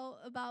tell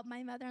about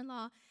my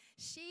mother-in-law.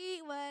 She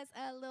was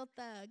a little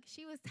thug.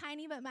 She was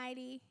tiny but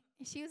mighty.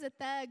 She was a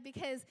thug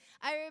because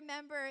I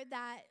remember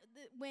that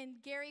when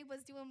Gary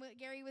was doing what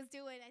Gary was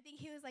doing, I think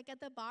he was like at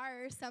the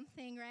bar or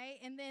something, right?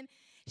 And then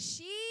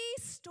she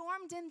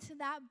stormed into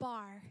that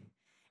bar.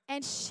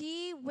 And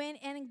she went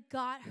and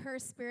got her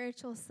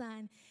spiritual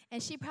son.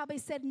 And she probably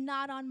said,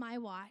 not on my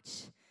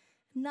watch.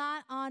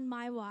 Not on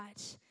my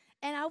watch.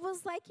 And I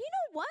was like, you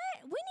know what?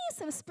 We need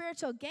some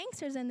spiritual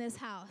gangsters in this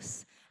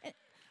house.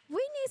 We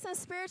need some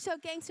spiritual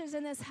gangsters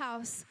in this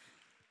house.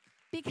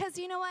 Because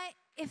you know what?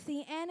 If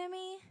the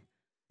enemy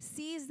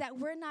sees that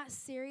we're not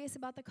serious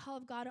about the call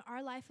of God in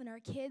our life and our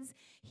kids,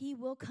 he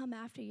will come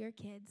after your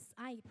kids.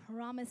 I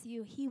promise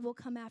you, he will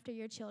come after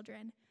your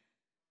children.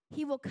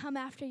 He will come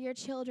after your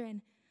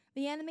children.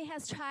 The enemy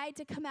has tried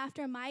to come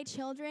after my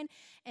children,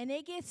 and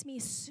it gets me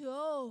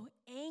so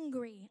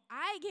angry.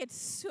 I get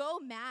so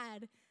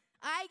mad.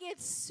 I get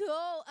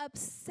so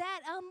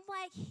upset. I'm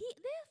like,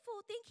 this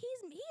fool think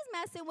he's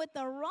messing with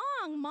the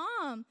wrong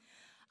mom.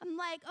 I'm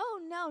like,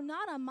 oh, no,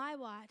 not on my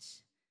watch.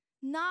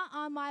 Not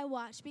on my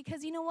watch.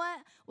 Because you know what?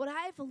 What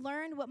I've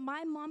learned, what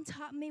my mom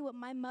taught me, what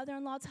my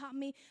mother-in-law taught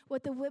me,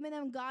 what the women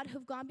of God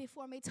who've gone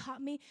before me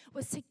taught me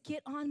was to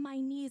get on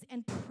my knees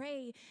and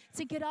pray,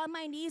 to get on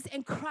my knees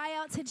and cry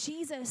out to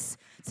Jesus,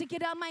 to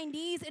get on my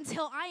knees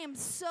until I am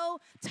so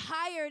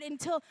tired,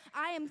 until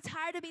I am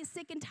tired of being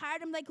sick and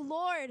tired. I'm like,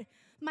 Lord,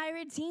 my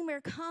Redeemer,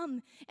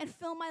 come and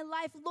fill my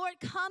life. Lord,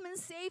 come and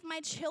save my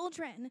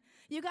children.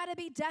 You got to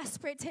be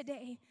desperate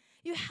today.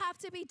 You have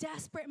to be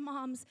desperate,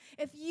 moms.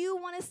 If you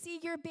want to see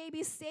your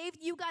baby saved,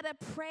 you got to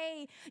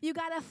pray. You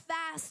got to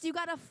fast. You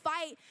got to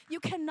fight.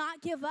 You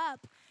cannot give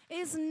up. It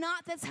is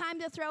not the time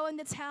to throw in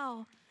the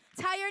towel.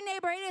 Tell your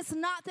neighbor, it is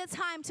not the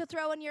time to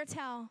throw in your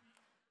towel.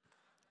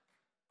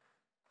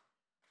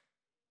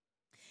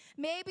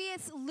 Maybe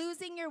it's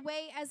losing your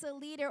way as a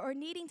leader or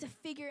needing to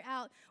figure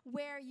out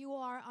where you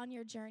are on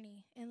your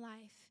journey in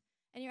life.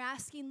 And you're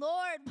asking,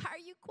 Lord, why are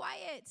you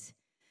quiet?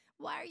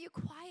 Why are you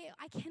quiet?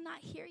 I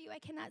cannot hear you. I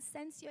cannot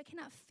sense you. I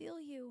cannot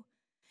feel you.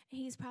 And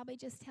he's probably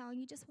just telling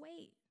you, just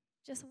wait.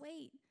 Just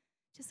wait.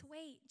 Just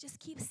wait. Just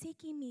keep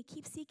seeking me.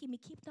 Keep seeking me.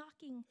 Keep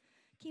knocking.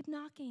 Keep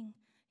knocking.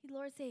 The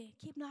Lord say,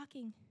 keep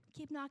knocking.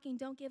 Keep knocking.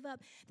 Don't give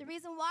up. The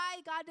reason why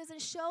God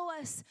doesn't show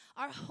us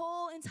our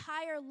whole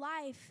entire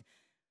life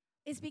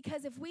is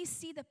because if we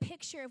see the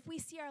picture, if we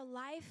see our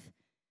life,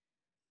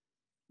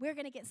 we're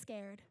going to get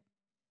scared.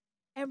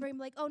 And we're going to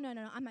be like, oh, no,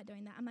 I'm not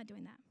doing that. I'm not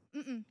doing that.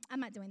 I'm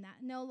not doing that.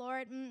 No,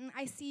 Lord,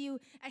 I see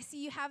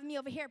you having me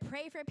over here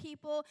pray for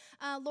people.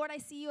 Lord, I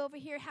see you over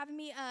here having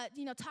me,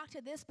 talk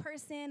to this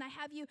person. I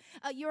have you,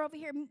 you're over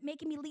here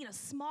making me lead a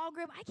small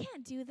group. I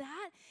can't do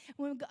that.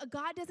 When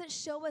God doesn't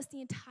show us the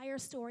entire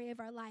story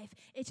of our life,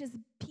 it's just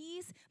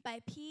piece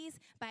by piece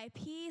by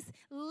piece.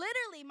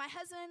 Literally, my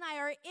husband and I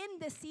are in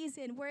this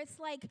season where it's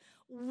like,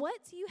 what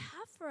do you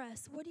have for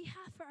us? What do you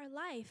have for our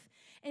life?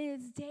 And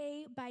it's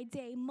day by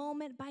day,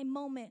 moment by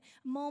moment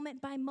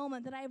by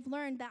moment that I've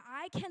learned that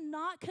I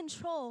cannot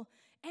control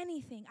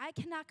anything. I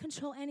cannot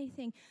control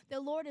anything. The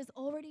Lord is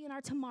already in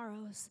our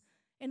tomorrows,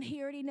 and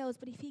he already knows.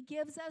 But if he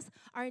gives us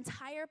our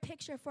entire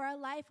picture for our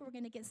life, we're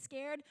going to get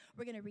scared,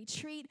 we're going to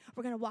retreat,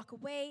 we're going to walk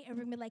away, and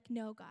we're going to be like,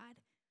 no, God.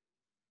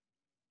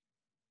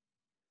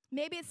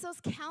 Maybe it's those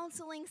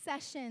counseling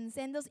sessions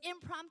and those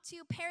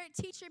impromptu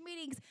parent-teacher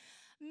meetings.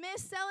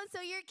 Miss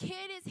so-and-so, your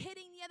kid is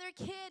hitting the other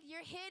kid.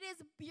 Your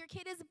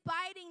kid is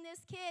biting this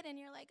kid. And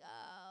you're like,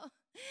 oh,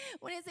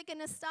 when is it going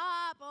to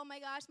stop? Oh,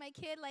 my gosh, my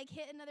kid,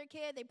 hit another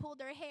kid. They pulled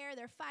their hair.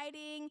 They're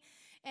fighting.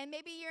 And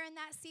maybe you're in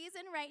that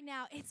season right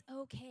now. It's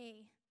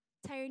okay.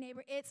 Tell your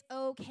neighbor, it's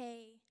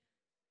okay.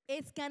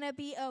 It's going to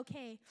be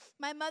okay.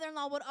 My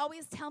mother-in-law would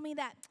always tell me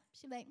that.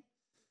 She'd be like,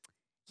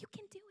 you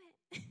can do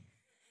it.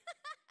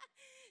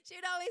 She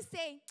would always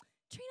say,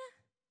 Trina,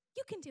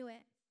 you can do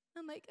it.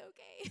 I'm like,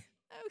 okay.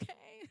 Okay.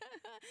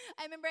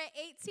 I remember at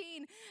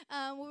 18,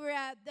 we were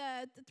at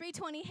the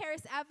 320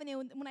 Harris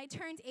Avenue. When I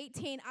turned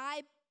 18,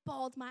 I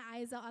bawled my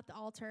eyes out at the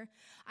altar.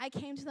 I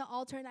came to the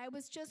altar, and I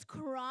was just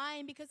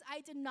crying because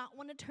I did not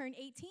want to turn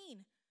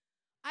 18.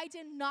 I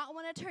did not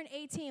want to turn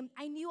 18.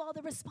 I knew all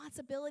the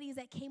responsibilities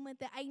that came with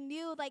it. I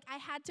knew, I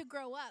had to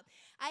grow up.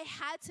 I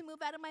had to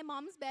move out of my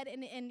mom's bed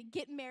and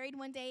get married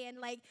one day and,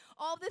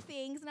 all the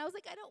things. And I was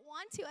like, I don't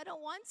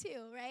want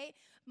to, right?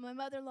 My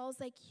mother-in-law was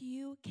like,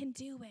 you can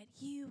do it.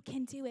 You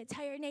can do it.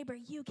 Tell your neighbor,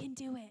 you can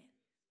do it.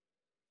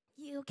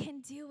 You can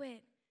do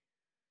it.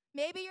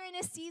 Maybe you're in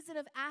a season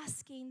of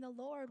asking the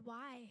Lord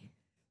why.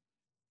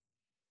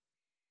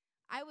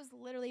 I was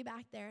literally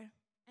back there,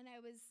 and I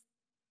said,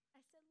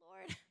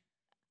 Lord,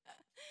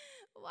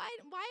 why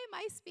am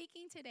I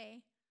speaking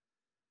today?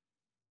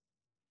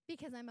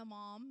 Because I'm a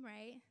mom,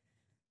 right?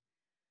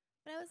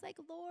 But I was like,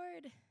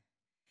 Lord,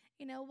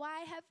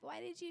 why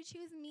did you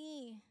choose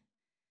me?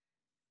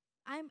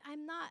 I'm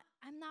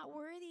not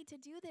worthy to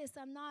do this.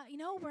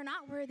 We're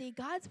not worthy.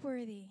 God's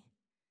worthy.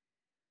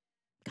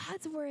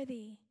 God's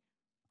worthy.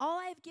 All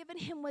I've given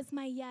him was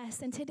my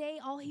yes, and today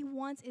all he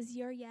wants is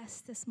your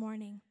yes this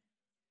morning.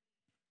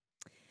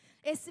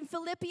 It's in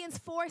Philippians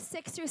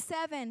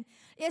 4:6-7.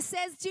 It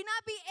says, do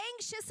not be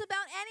anxious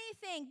about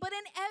anything, but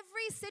in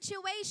every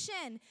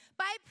situation,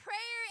 by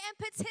prayer and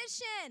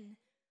petition,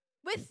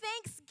 with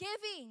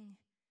thanksgiving,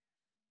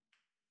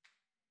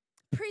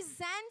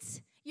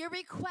 present your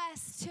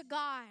requests to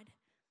God.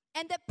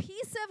 And the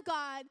peace of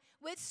God,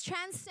 which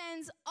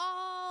transcends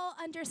all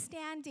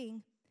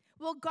understanding,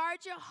 will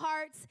guard your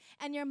hearts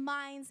and your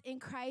minds in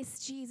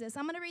Christ Jesus.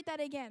 I'm going to read that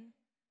again.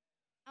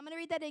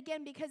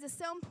 Because it's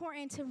so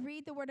important to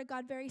read the word of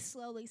God very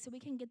slowly so we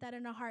can get that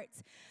in our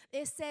hearts.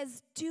 It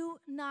says, do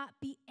not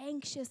be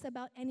anxious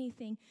about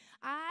anything.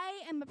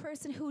 I am a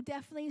person who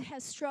definitely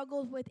has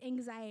struggled with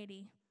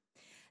anxiety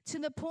to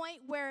the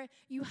point where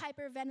you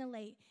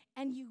hyperventilate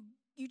and you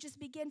just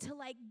begin to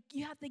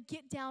you have to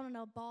get down in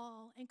a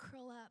ball and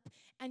curl up.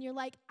 And you're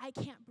like, I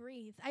can't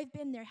breathe. I've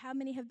been there. How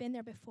many have been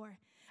there before?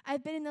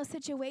 I've been in those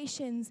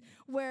situations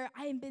where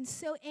I've been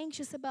so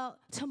anxious about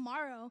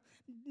tomorrow.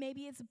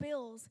 Maybe it's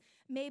bills.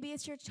 Maybe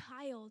it's your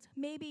child.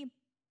 Maybe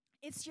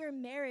it's your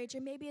marriage,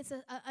 or maybe it's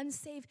a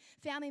unsafe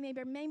family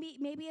member, maybe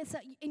it's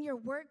in your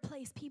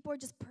workplace, people are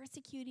just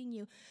persecuting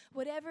you.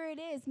 Whatever it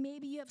is,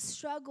 maybe you have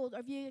struggled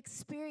or you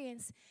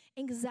experienced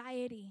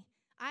anxiety.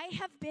 I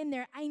have been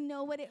there. I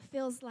know what it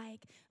feels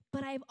like,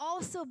 but I've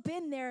also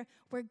been there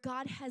where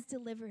God has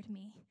delivered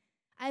me.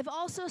 I've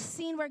also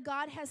seen where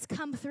God has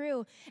come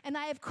through, and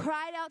I have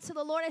cried out to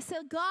the Lord. I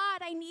said,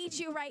 God, I need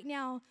you right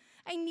now.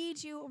 I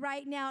need you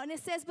right now. And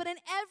it says, but in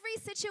every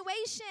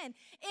situation,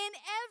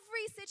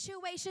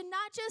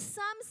 not just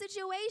some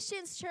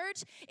situations,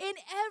 church, in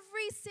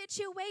every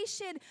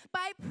situation,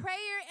 by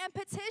prayer and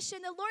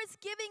petition, the Lord's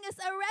giving us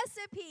a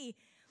recipe.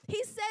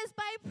 He says,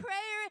 by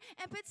prayer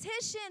and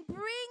petition,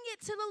 bring it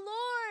to the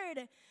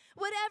Lord.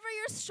 Whatever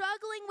you're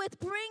struggling with,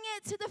 bring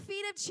it to the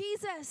feet of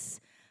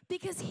Jesus,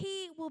 because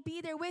he will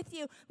be there with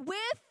you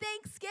with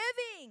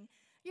thanksgiving.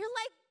 You're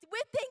like,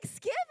 with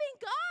thanksgiving,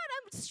 God,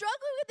 I'm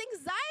struggling with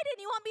anxiety,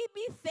 and you want me to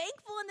be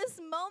thankful in this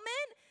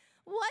moment?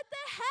 What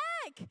the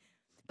heck?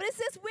 But it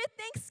says, with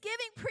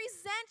thanksgiving,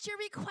 present your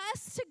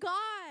requests to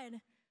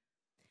God.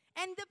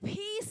 And the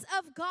peace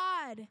of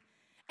God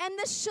and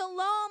the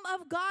shalom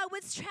of God,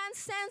 which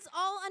transcends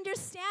all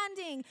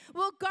understanding,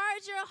 will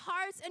guard your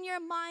hearts and your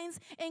minds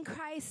in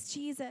Christ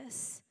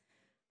Jesus.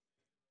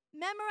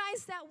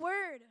 Memorize that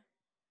word.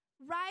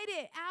 Write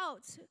it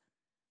out.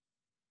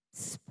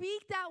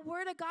 Speak that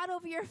word of God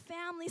over your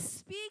family.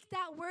 Speak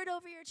that word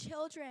over your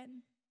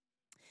children.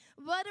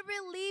 What a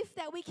relief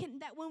that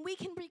when we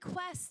can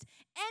request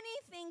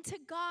anything to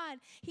God,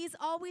 he's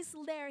always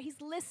there.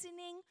 He's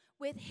listening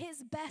with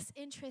his best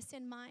interest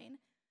in mind.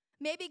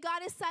 Maybe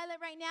God is silent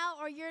right now,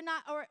 or you're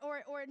not,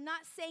 or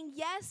not saying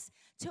yes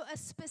to a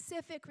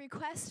specific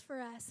request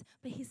for us,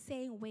 but he's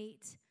saying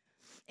wait.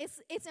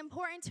 It's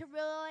important to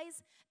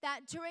realize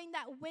that during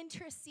that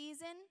winter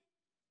season,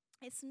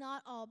 it's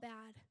not all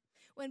bad.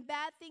 When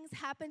bad things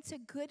happen to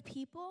good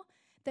people,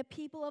 the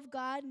people of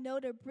God know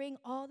to bring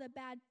all the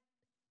bad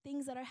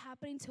things that are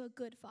happening to a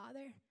good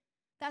father.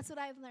 That's what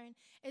I've learned,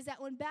 is that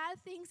when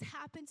bad things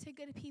happen to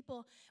good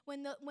people,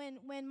 when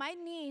my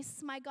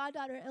niece, my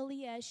goddaughter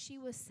Aaliyah, she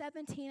was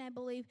 17, I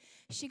believe,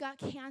 she got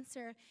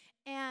cancer,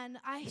 and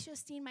I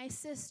just seen my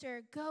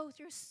sister go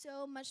through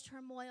so much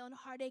turmoil and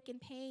heartache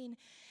and pain,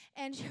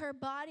 and her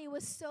body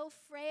was so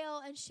frail,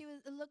 and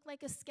it looked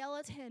like a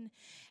skeleton.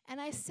 And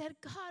I said,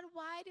 God,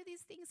 why do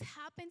these things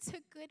happen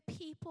to good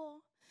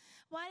people?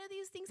 Why do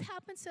these things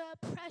happen to a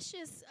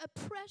precious, a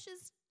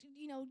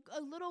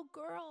little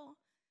girl?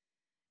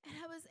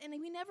 And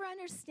we never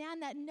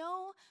understand that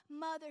no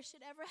mother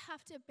should ever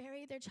have to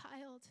bury their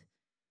child.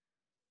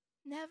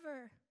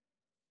 Never.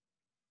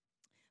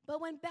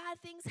 But when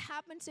bad things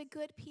happen to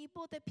good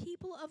people, the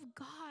people of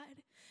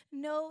God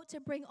know to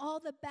bring all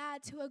the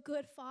bad to a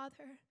good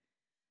father.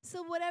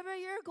 So whatever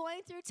you're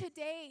going through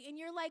today, and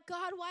you're like,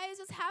 God, why is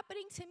this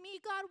happening to me?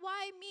 God,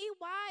 why me?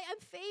 Why? I'm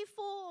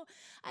faithful.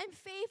 I'm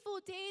faithful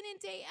day in and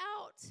day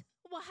out.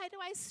 Why do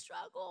I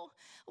struggle?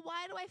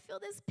 Why do I feel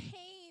this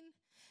pain?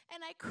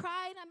 And I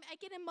cry, and I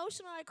get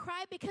emotional, and I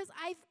cry because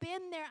I've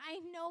been there. I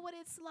know what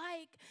it's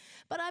like.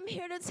 But I'm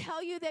here to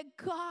tell you that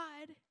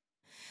God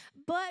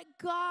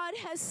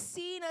has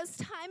seen us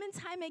time and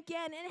time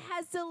again and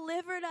has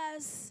delivered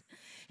us.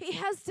 He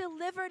has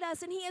delivered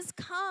us, and he has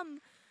come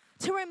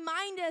to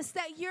remind us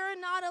that you're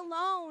not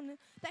alone,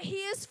 that he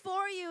is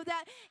for you,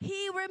 that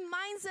he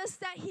reminds us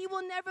that he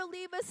will never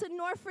leave us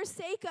nor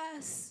forsake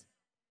us.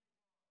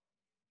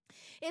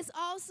 It's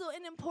also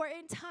an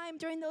important time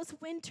during those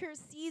winter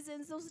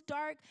seasons, those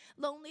dark,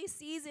 lonely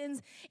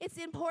seasons. It's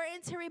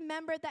important to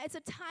remember that it's a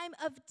time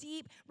of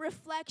deep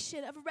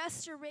reflection, of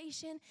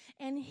restoration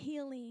and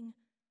healing.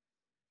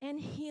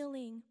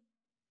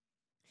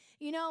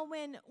 You know,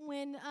 when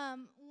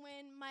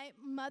my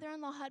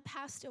mother-in-law had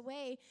passed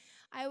away,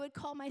 I would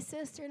call my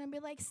sister and I'd be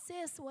like,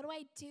 sis, what do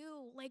I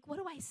do? Like, what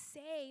do I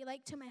say,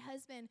 like, to my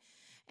husband?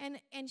 And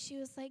she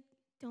was like,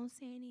 don't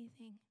say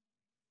anything.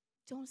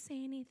 Don't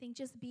say anything.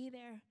 Just be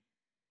there.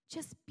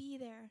 Just be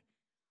there.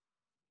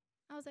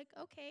 I was like,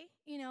 okay,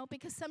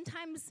 because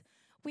sometimes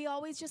we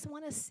always just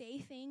want to say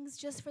things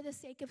just for the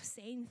sake of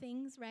saying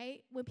things,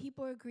 right? When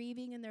people are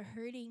grieving and they're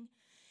hurting.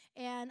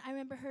 And I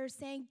remember her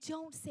saying,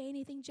 don't say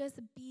anything, just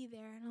be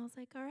there. And I was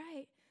like, all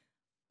right,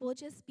 we'll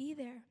just be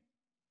there.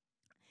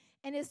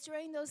 And it's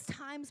during those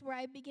times where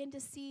I begin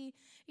to see,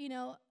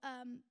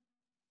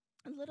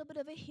 a little bit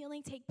of a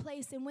healing take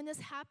place. And when this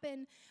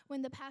happened,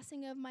 when the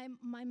passing of my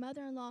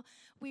mother-in-law,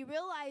 we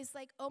realized,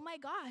 like, oh my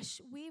gosh,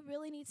 we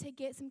really need to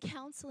get some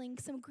counseling,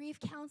 some grief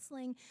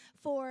counseling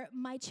for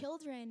my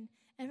children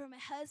and for my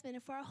husband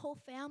and for our whole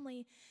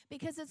family,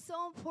 because it's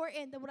so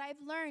important that what I've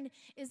learned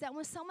is that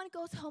when someone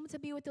goes home to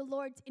be with the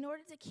Lord, in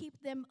order to keep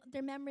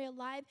their memory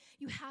alive,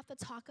 you have to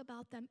talk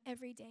about them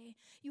every day.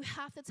 You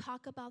have to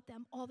talk about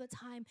them all the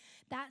time.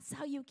 That's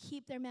how you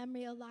keep their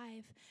memory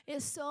alive. It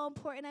is so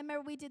important. I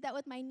remember we did that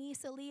with my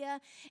niece, Aaliyah,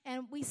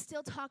 and we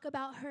still talk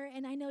about her,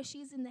 and I know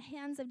she's in the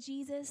hands of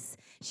Jesus.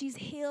 She's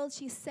healed,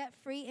 she's set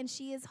free, and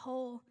she is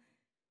whole.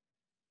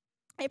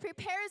 It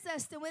prepares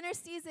us, the winter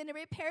season, it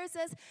prepares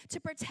us to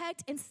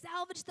protect and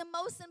salvage the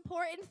most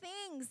important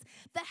things,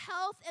 the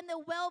health and the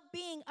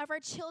well-being of our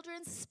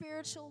children's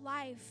spiritual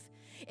life.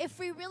 If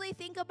we really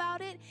think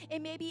about it,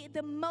 it may be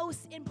the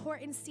most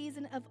important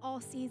season of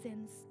all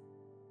seasons.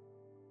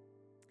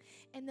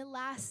 And the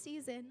last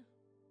season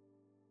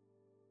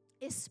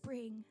is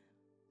spring.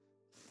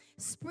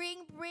 Spring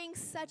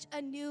brings such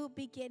a new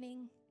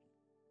beginning.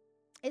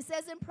 It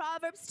says in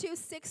Proverbs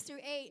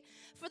 2:6-8,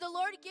 "For the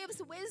Lord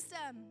gives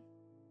wisdom.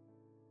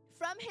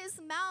 From his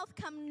mouth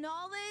come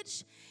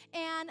knowledge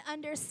and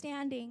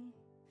understanding.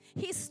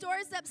 He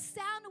stores up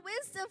sound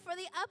wisdom for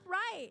the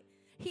upright.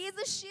 He is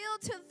a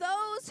shield to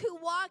those who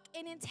walk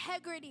in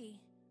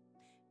integrity."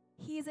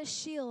 He is a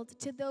shield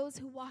to those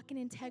who walk in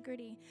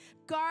integrity,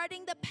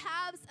 guarding the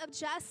paths of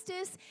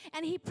justice,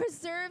 and he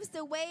preserves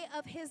the way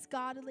of his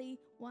godly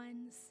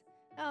ones.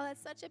 Oh,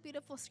 that's such a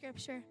beautiful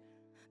scripture.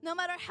 No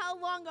matter how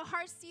long a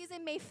hard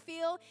season may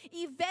feel,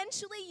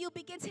 eventually you'll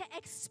begin to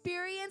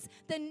experience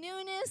the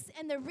newness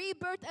and the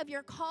rebirth of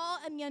your call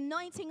and the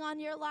anointing on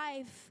your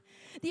life.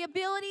 The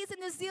abilities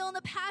and the zeal and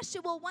the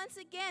passion will once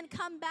again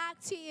come back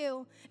to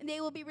you, and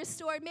they will be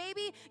restored.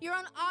 Maybe you're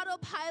on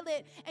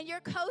autopilot and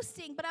you're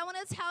coasting, but I want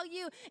to tell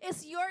you,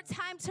 it's your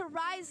time to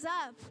rise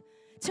up.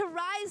 To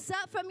rise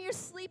up from your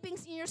sleeping,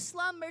 your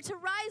slumber, to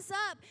rise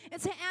up and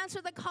to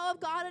answer the call of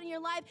God in your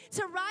life,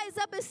 to rise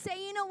up and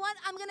say, you know what,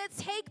 I'm going to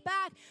take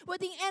back what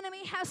the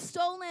enemy has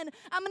stolen.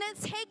 I'm going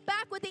to take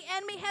back what the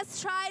enemy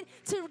has tried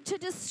to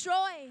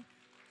destroy.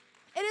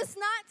 It is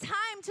not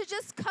time to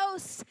just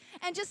coast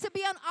and just to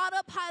be on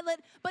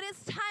autopilot, but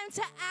it's time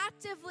to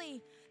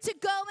actively to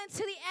go into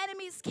the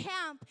enemy's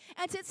camp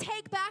and to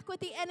take back what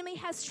the enemy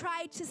has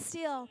tried to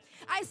steal.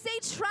 I say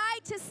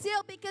tried to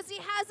steal because he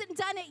hasn't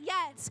done it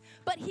yet,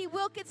 but he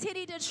will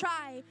continue to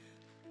try.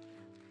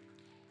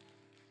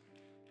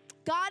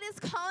 God is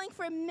calling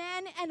for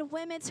men and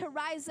women to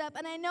rise up.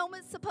 And I know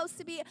it's supposed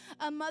to be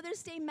a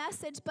Mother's Day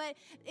message, but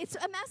it's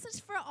a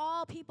message for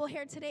all people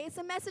here today. It's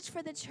a message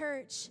for the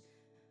church.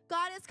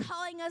 God is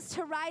calling us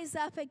to rise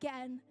up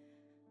again.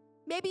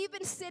 Maybe you've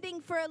been sitting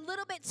for a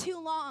little bit too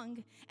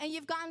long and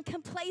you've gotten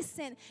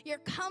complacent. You're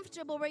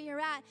comfortable where you're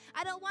at.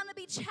 I don't want to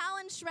be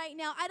challenged right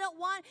now. I don't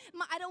want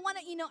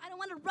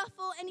to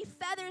ruffle any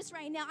feathers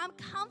right now. I'm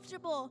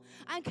comfortable.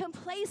 I'm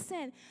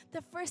complacent.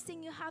 The first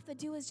thing you have to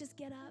do is just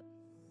get up.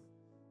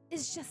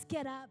 Just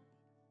get up.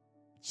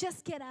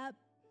 Just get up.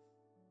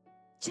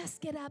 Just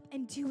get up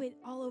and do it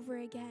all over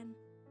again.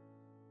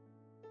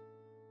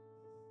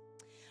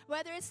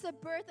 Whether it's the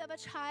birth of a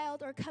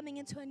child or coming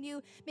into a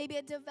new, maybe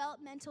a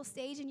developmental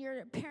stage in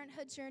your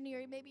parenthood journey,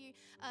 or maybe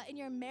in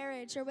your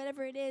marriage or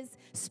whatever it is,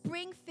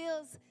 spring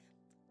feels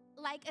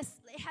like it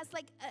has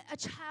like a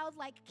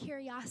childlike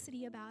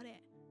curiosity about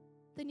it.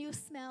 The new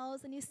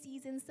smells, the new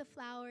seasons, the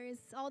flowers,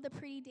 all the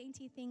pretty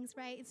dainty things,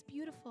 right? It's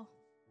beautiful.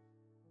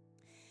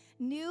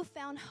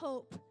 Newfound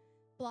hope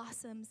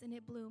blossoms and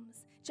it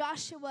blooms.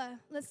 Joshua,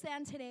 let's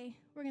stand today.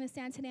 We're going to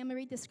stand today. I'm going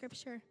to read the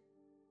scripture.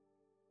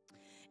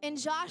 In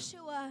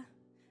Joshua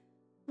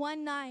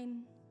 1:9,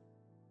 I'm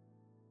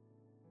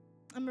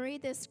going to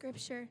read this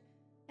scripture.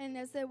 And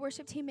as the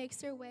worship team makes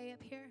their way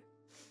up here.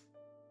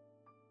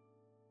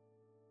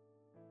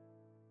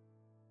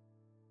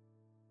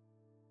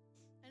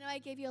 I know I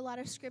gave you a lot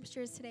of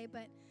scriptures today,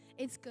 but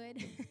it's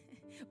good.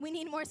 We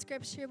need more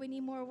scripture. We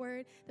need more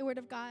word, the word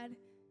of God.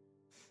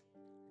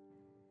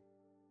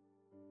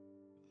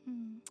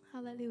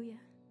 Hallelujah.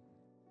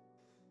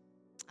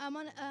 I'm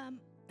on,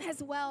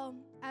 as well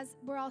as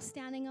we're all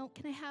standing,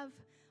 can I have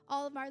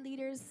all of our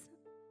leaders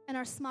and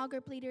our small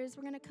group leaders?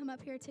 We're going to come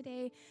up here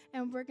today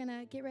and we're going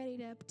to get ready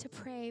to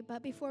pray.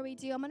 But before we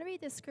do, I'm going to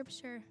read this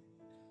scripture.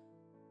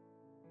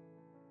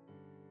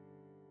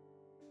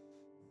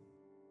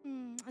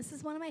 This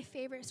is one of my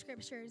favorite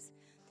scriptures.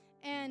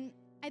 And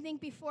I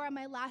think before on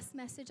my last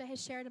message I had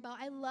shared about,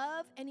 I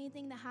love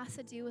anything that has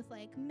to do with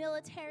like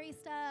military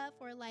stuff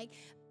or like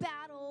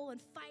battle and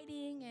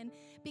fighting, and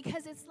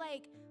because it's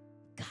like,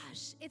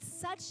 gosh, it's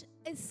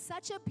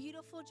such a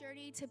beautiful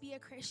journey to be a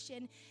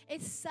Christian.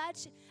 It's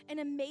such an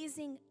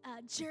amazing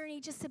journey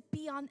just to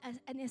be on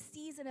in a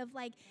season of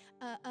like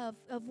of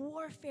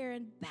warfare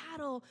and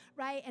battle,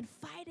 right, and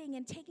fighting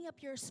and taking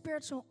up your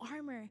spiritual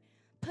armor.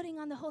 Putting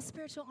on the whole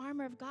spiritual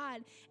armor of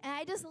God. And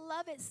I just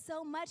love it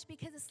so much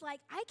because it's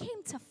like, I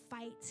came to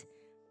fight.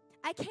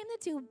 I came to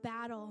do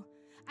battle.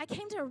 I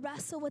came to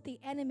wrestle with the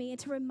enemy and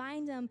to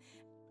remind him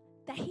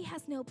that he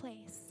has no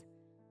place.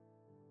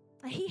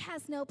 He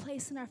has no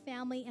place in our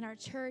family, in our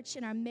church,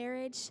 in our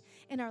marriage,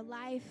 in our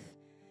life.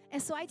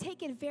 And so I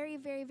take it very,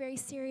 very, very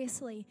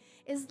seriously.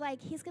 It's like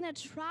he's going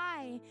to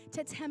try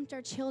to tempt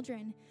our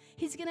children.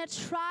 He's going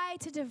to try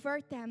to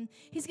divert them.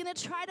 He's going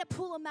to try to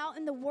pull them out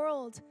in the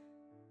world.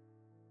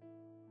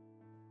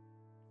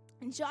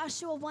 In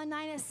Joshua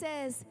 1:9 it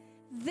says,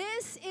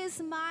 "This is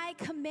my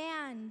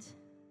command.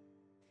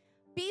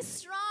 Be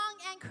strong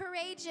and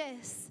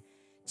courageous.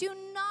 Do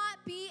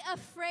not be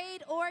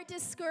afraid or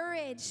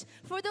discouraged,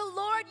 for the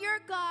Lord your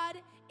God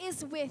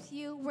is with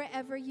you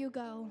wherever you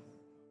go."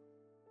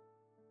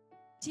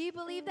 Do you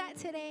believe that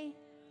today?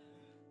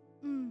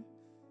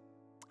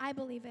 I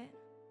believe it.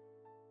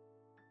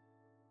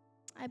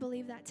 I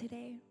believe that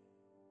today.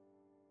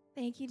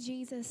 Thank you,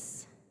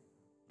 Jesus.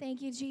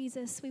 Thank you,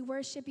 Jesus. We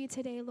worship you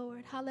today,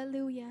 Lord.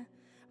 Hallelujah.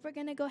 We're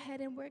going to go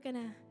ahead and we're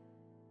going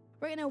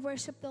to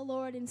worship the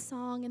Lord in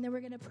song, and then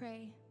we're going to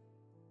pray.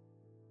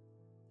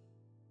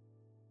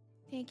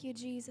 Thank you,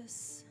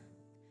 Jesus.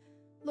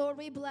 Lord,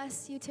 we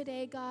bless you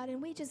today, God, and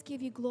we just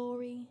give you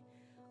glory.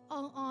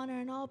 All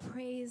honor and all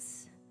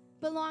praise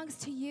belongs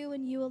to you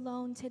and you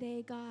alone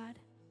today, God.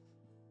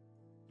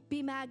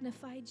 Be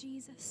magnified,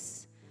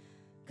 Jesus.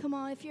 Come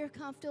on, if you're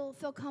comfortable,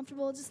 feel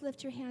comfortable, just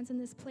lift your hands in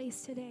this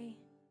place today.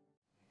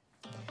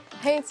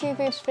 Hey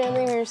TFH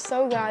family, we are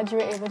so glad you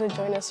were able to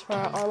join us for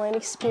our online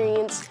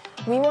experience.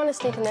 We want to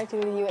stay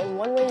connected with you, and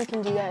one way you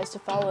can do that is to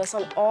follow us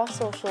on all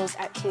socials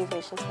at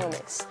TFH and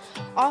Wholeness.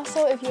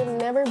 Also, if you have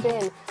never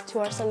been to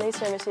our Sunday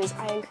services,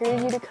 I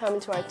encourage you to come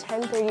to our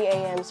 10:30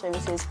 a.m.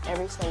 services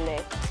every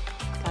Sunday.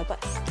 God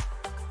bless.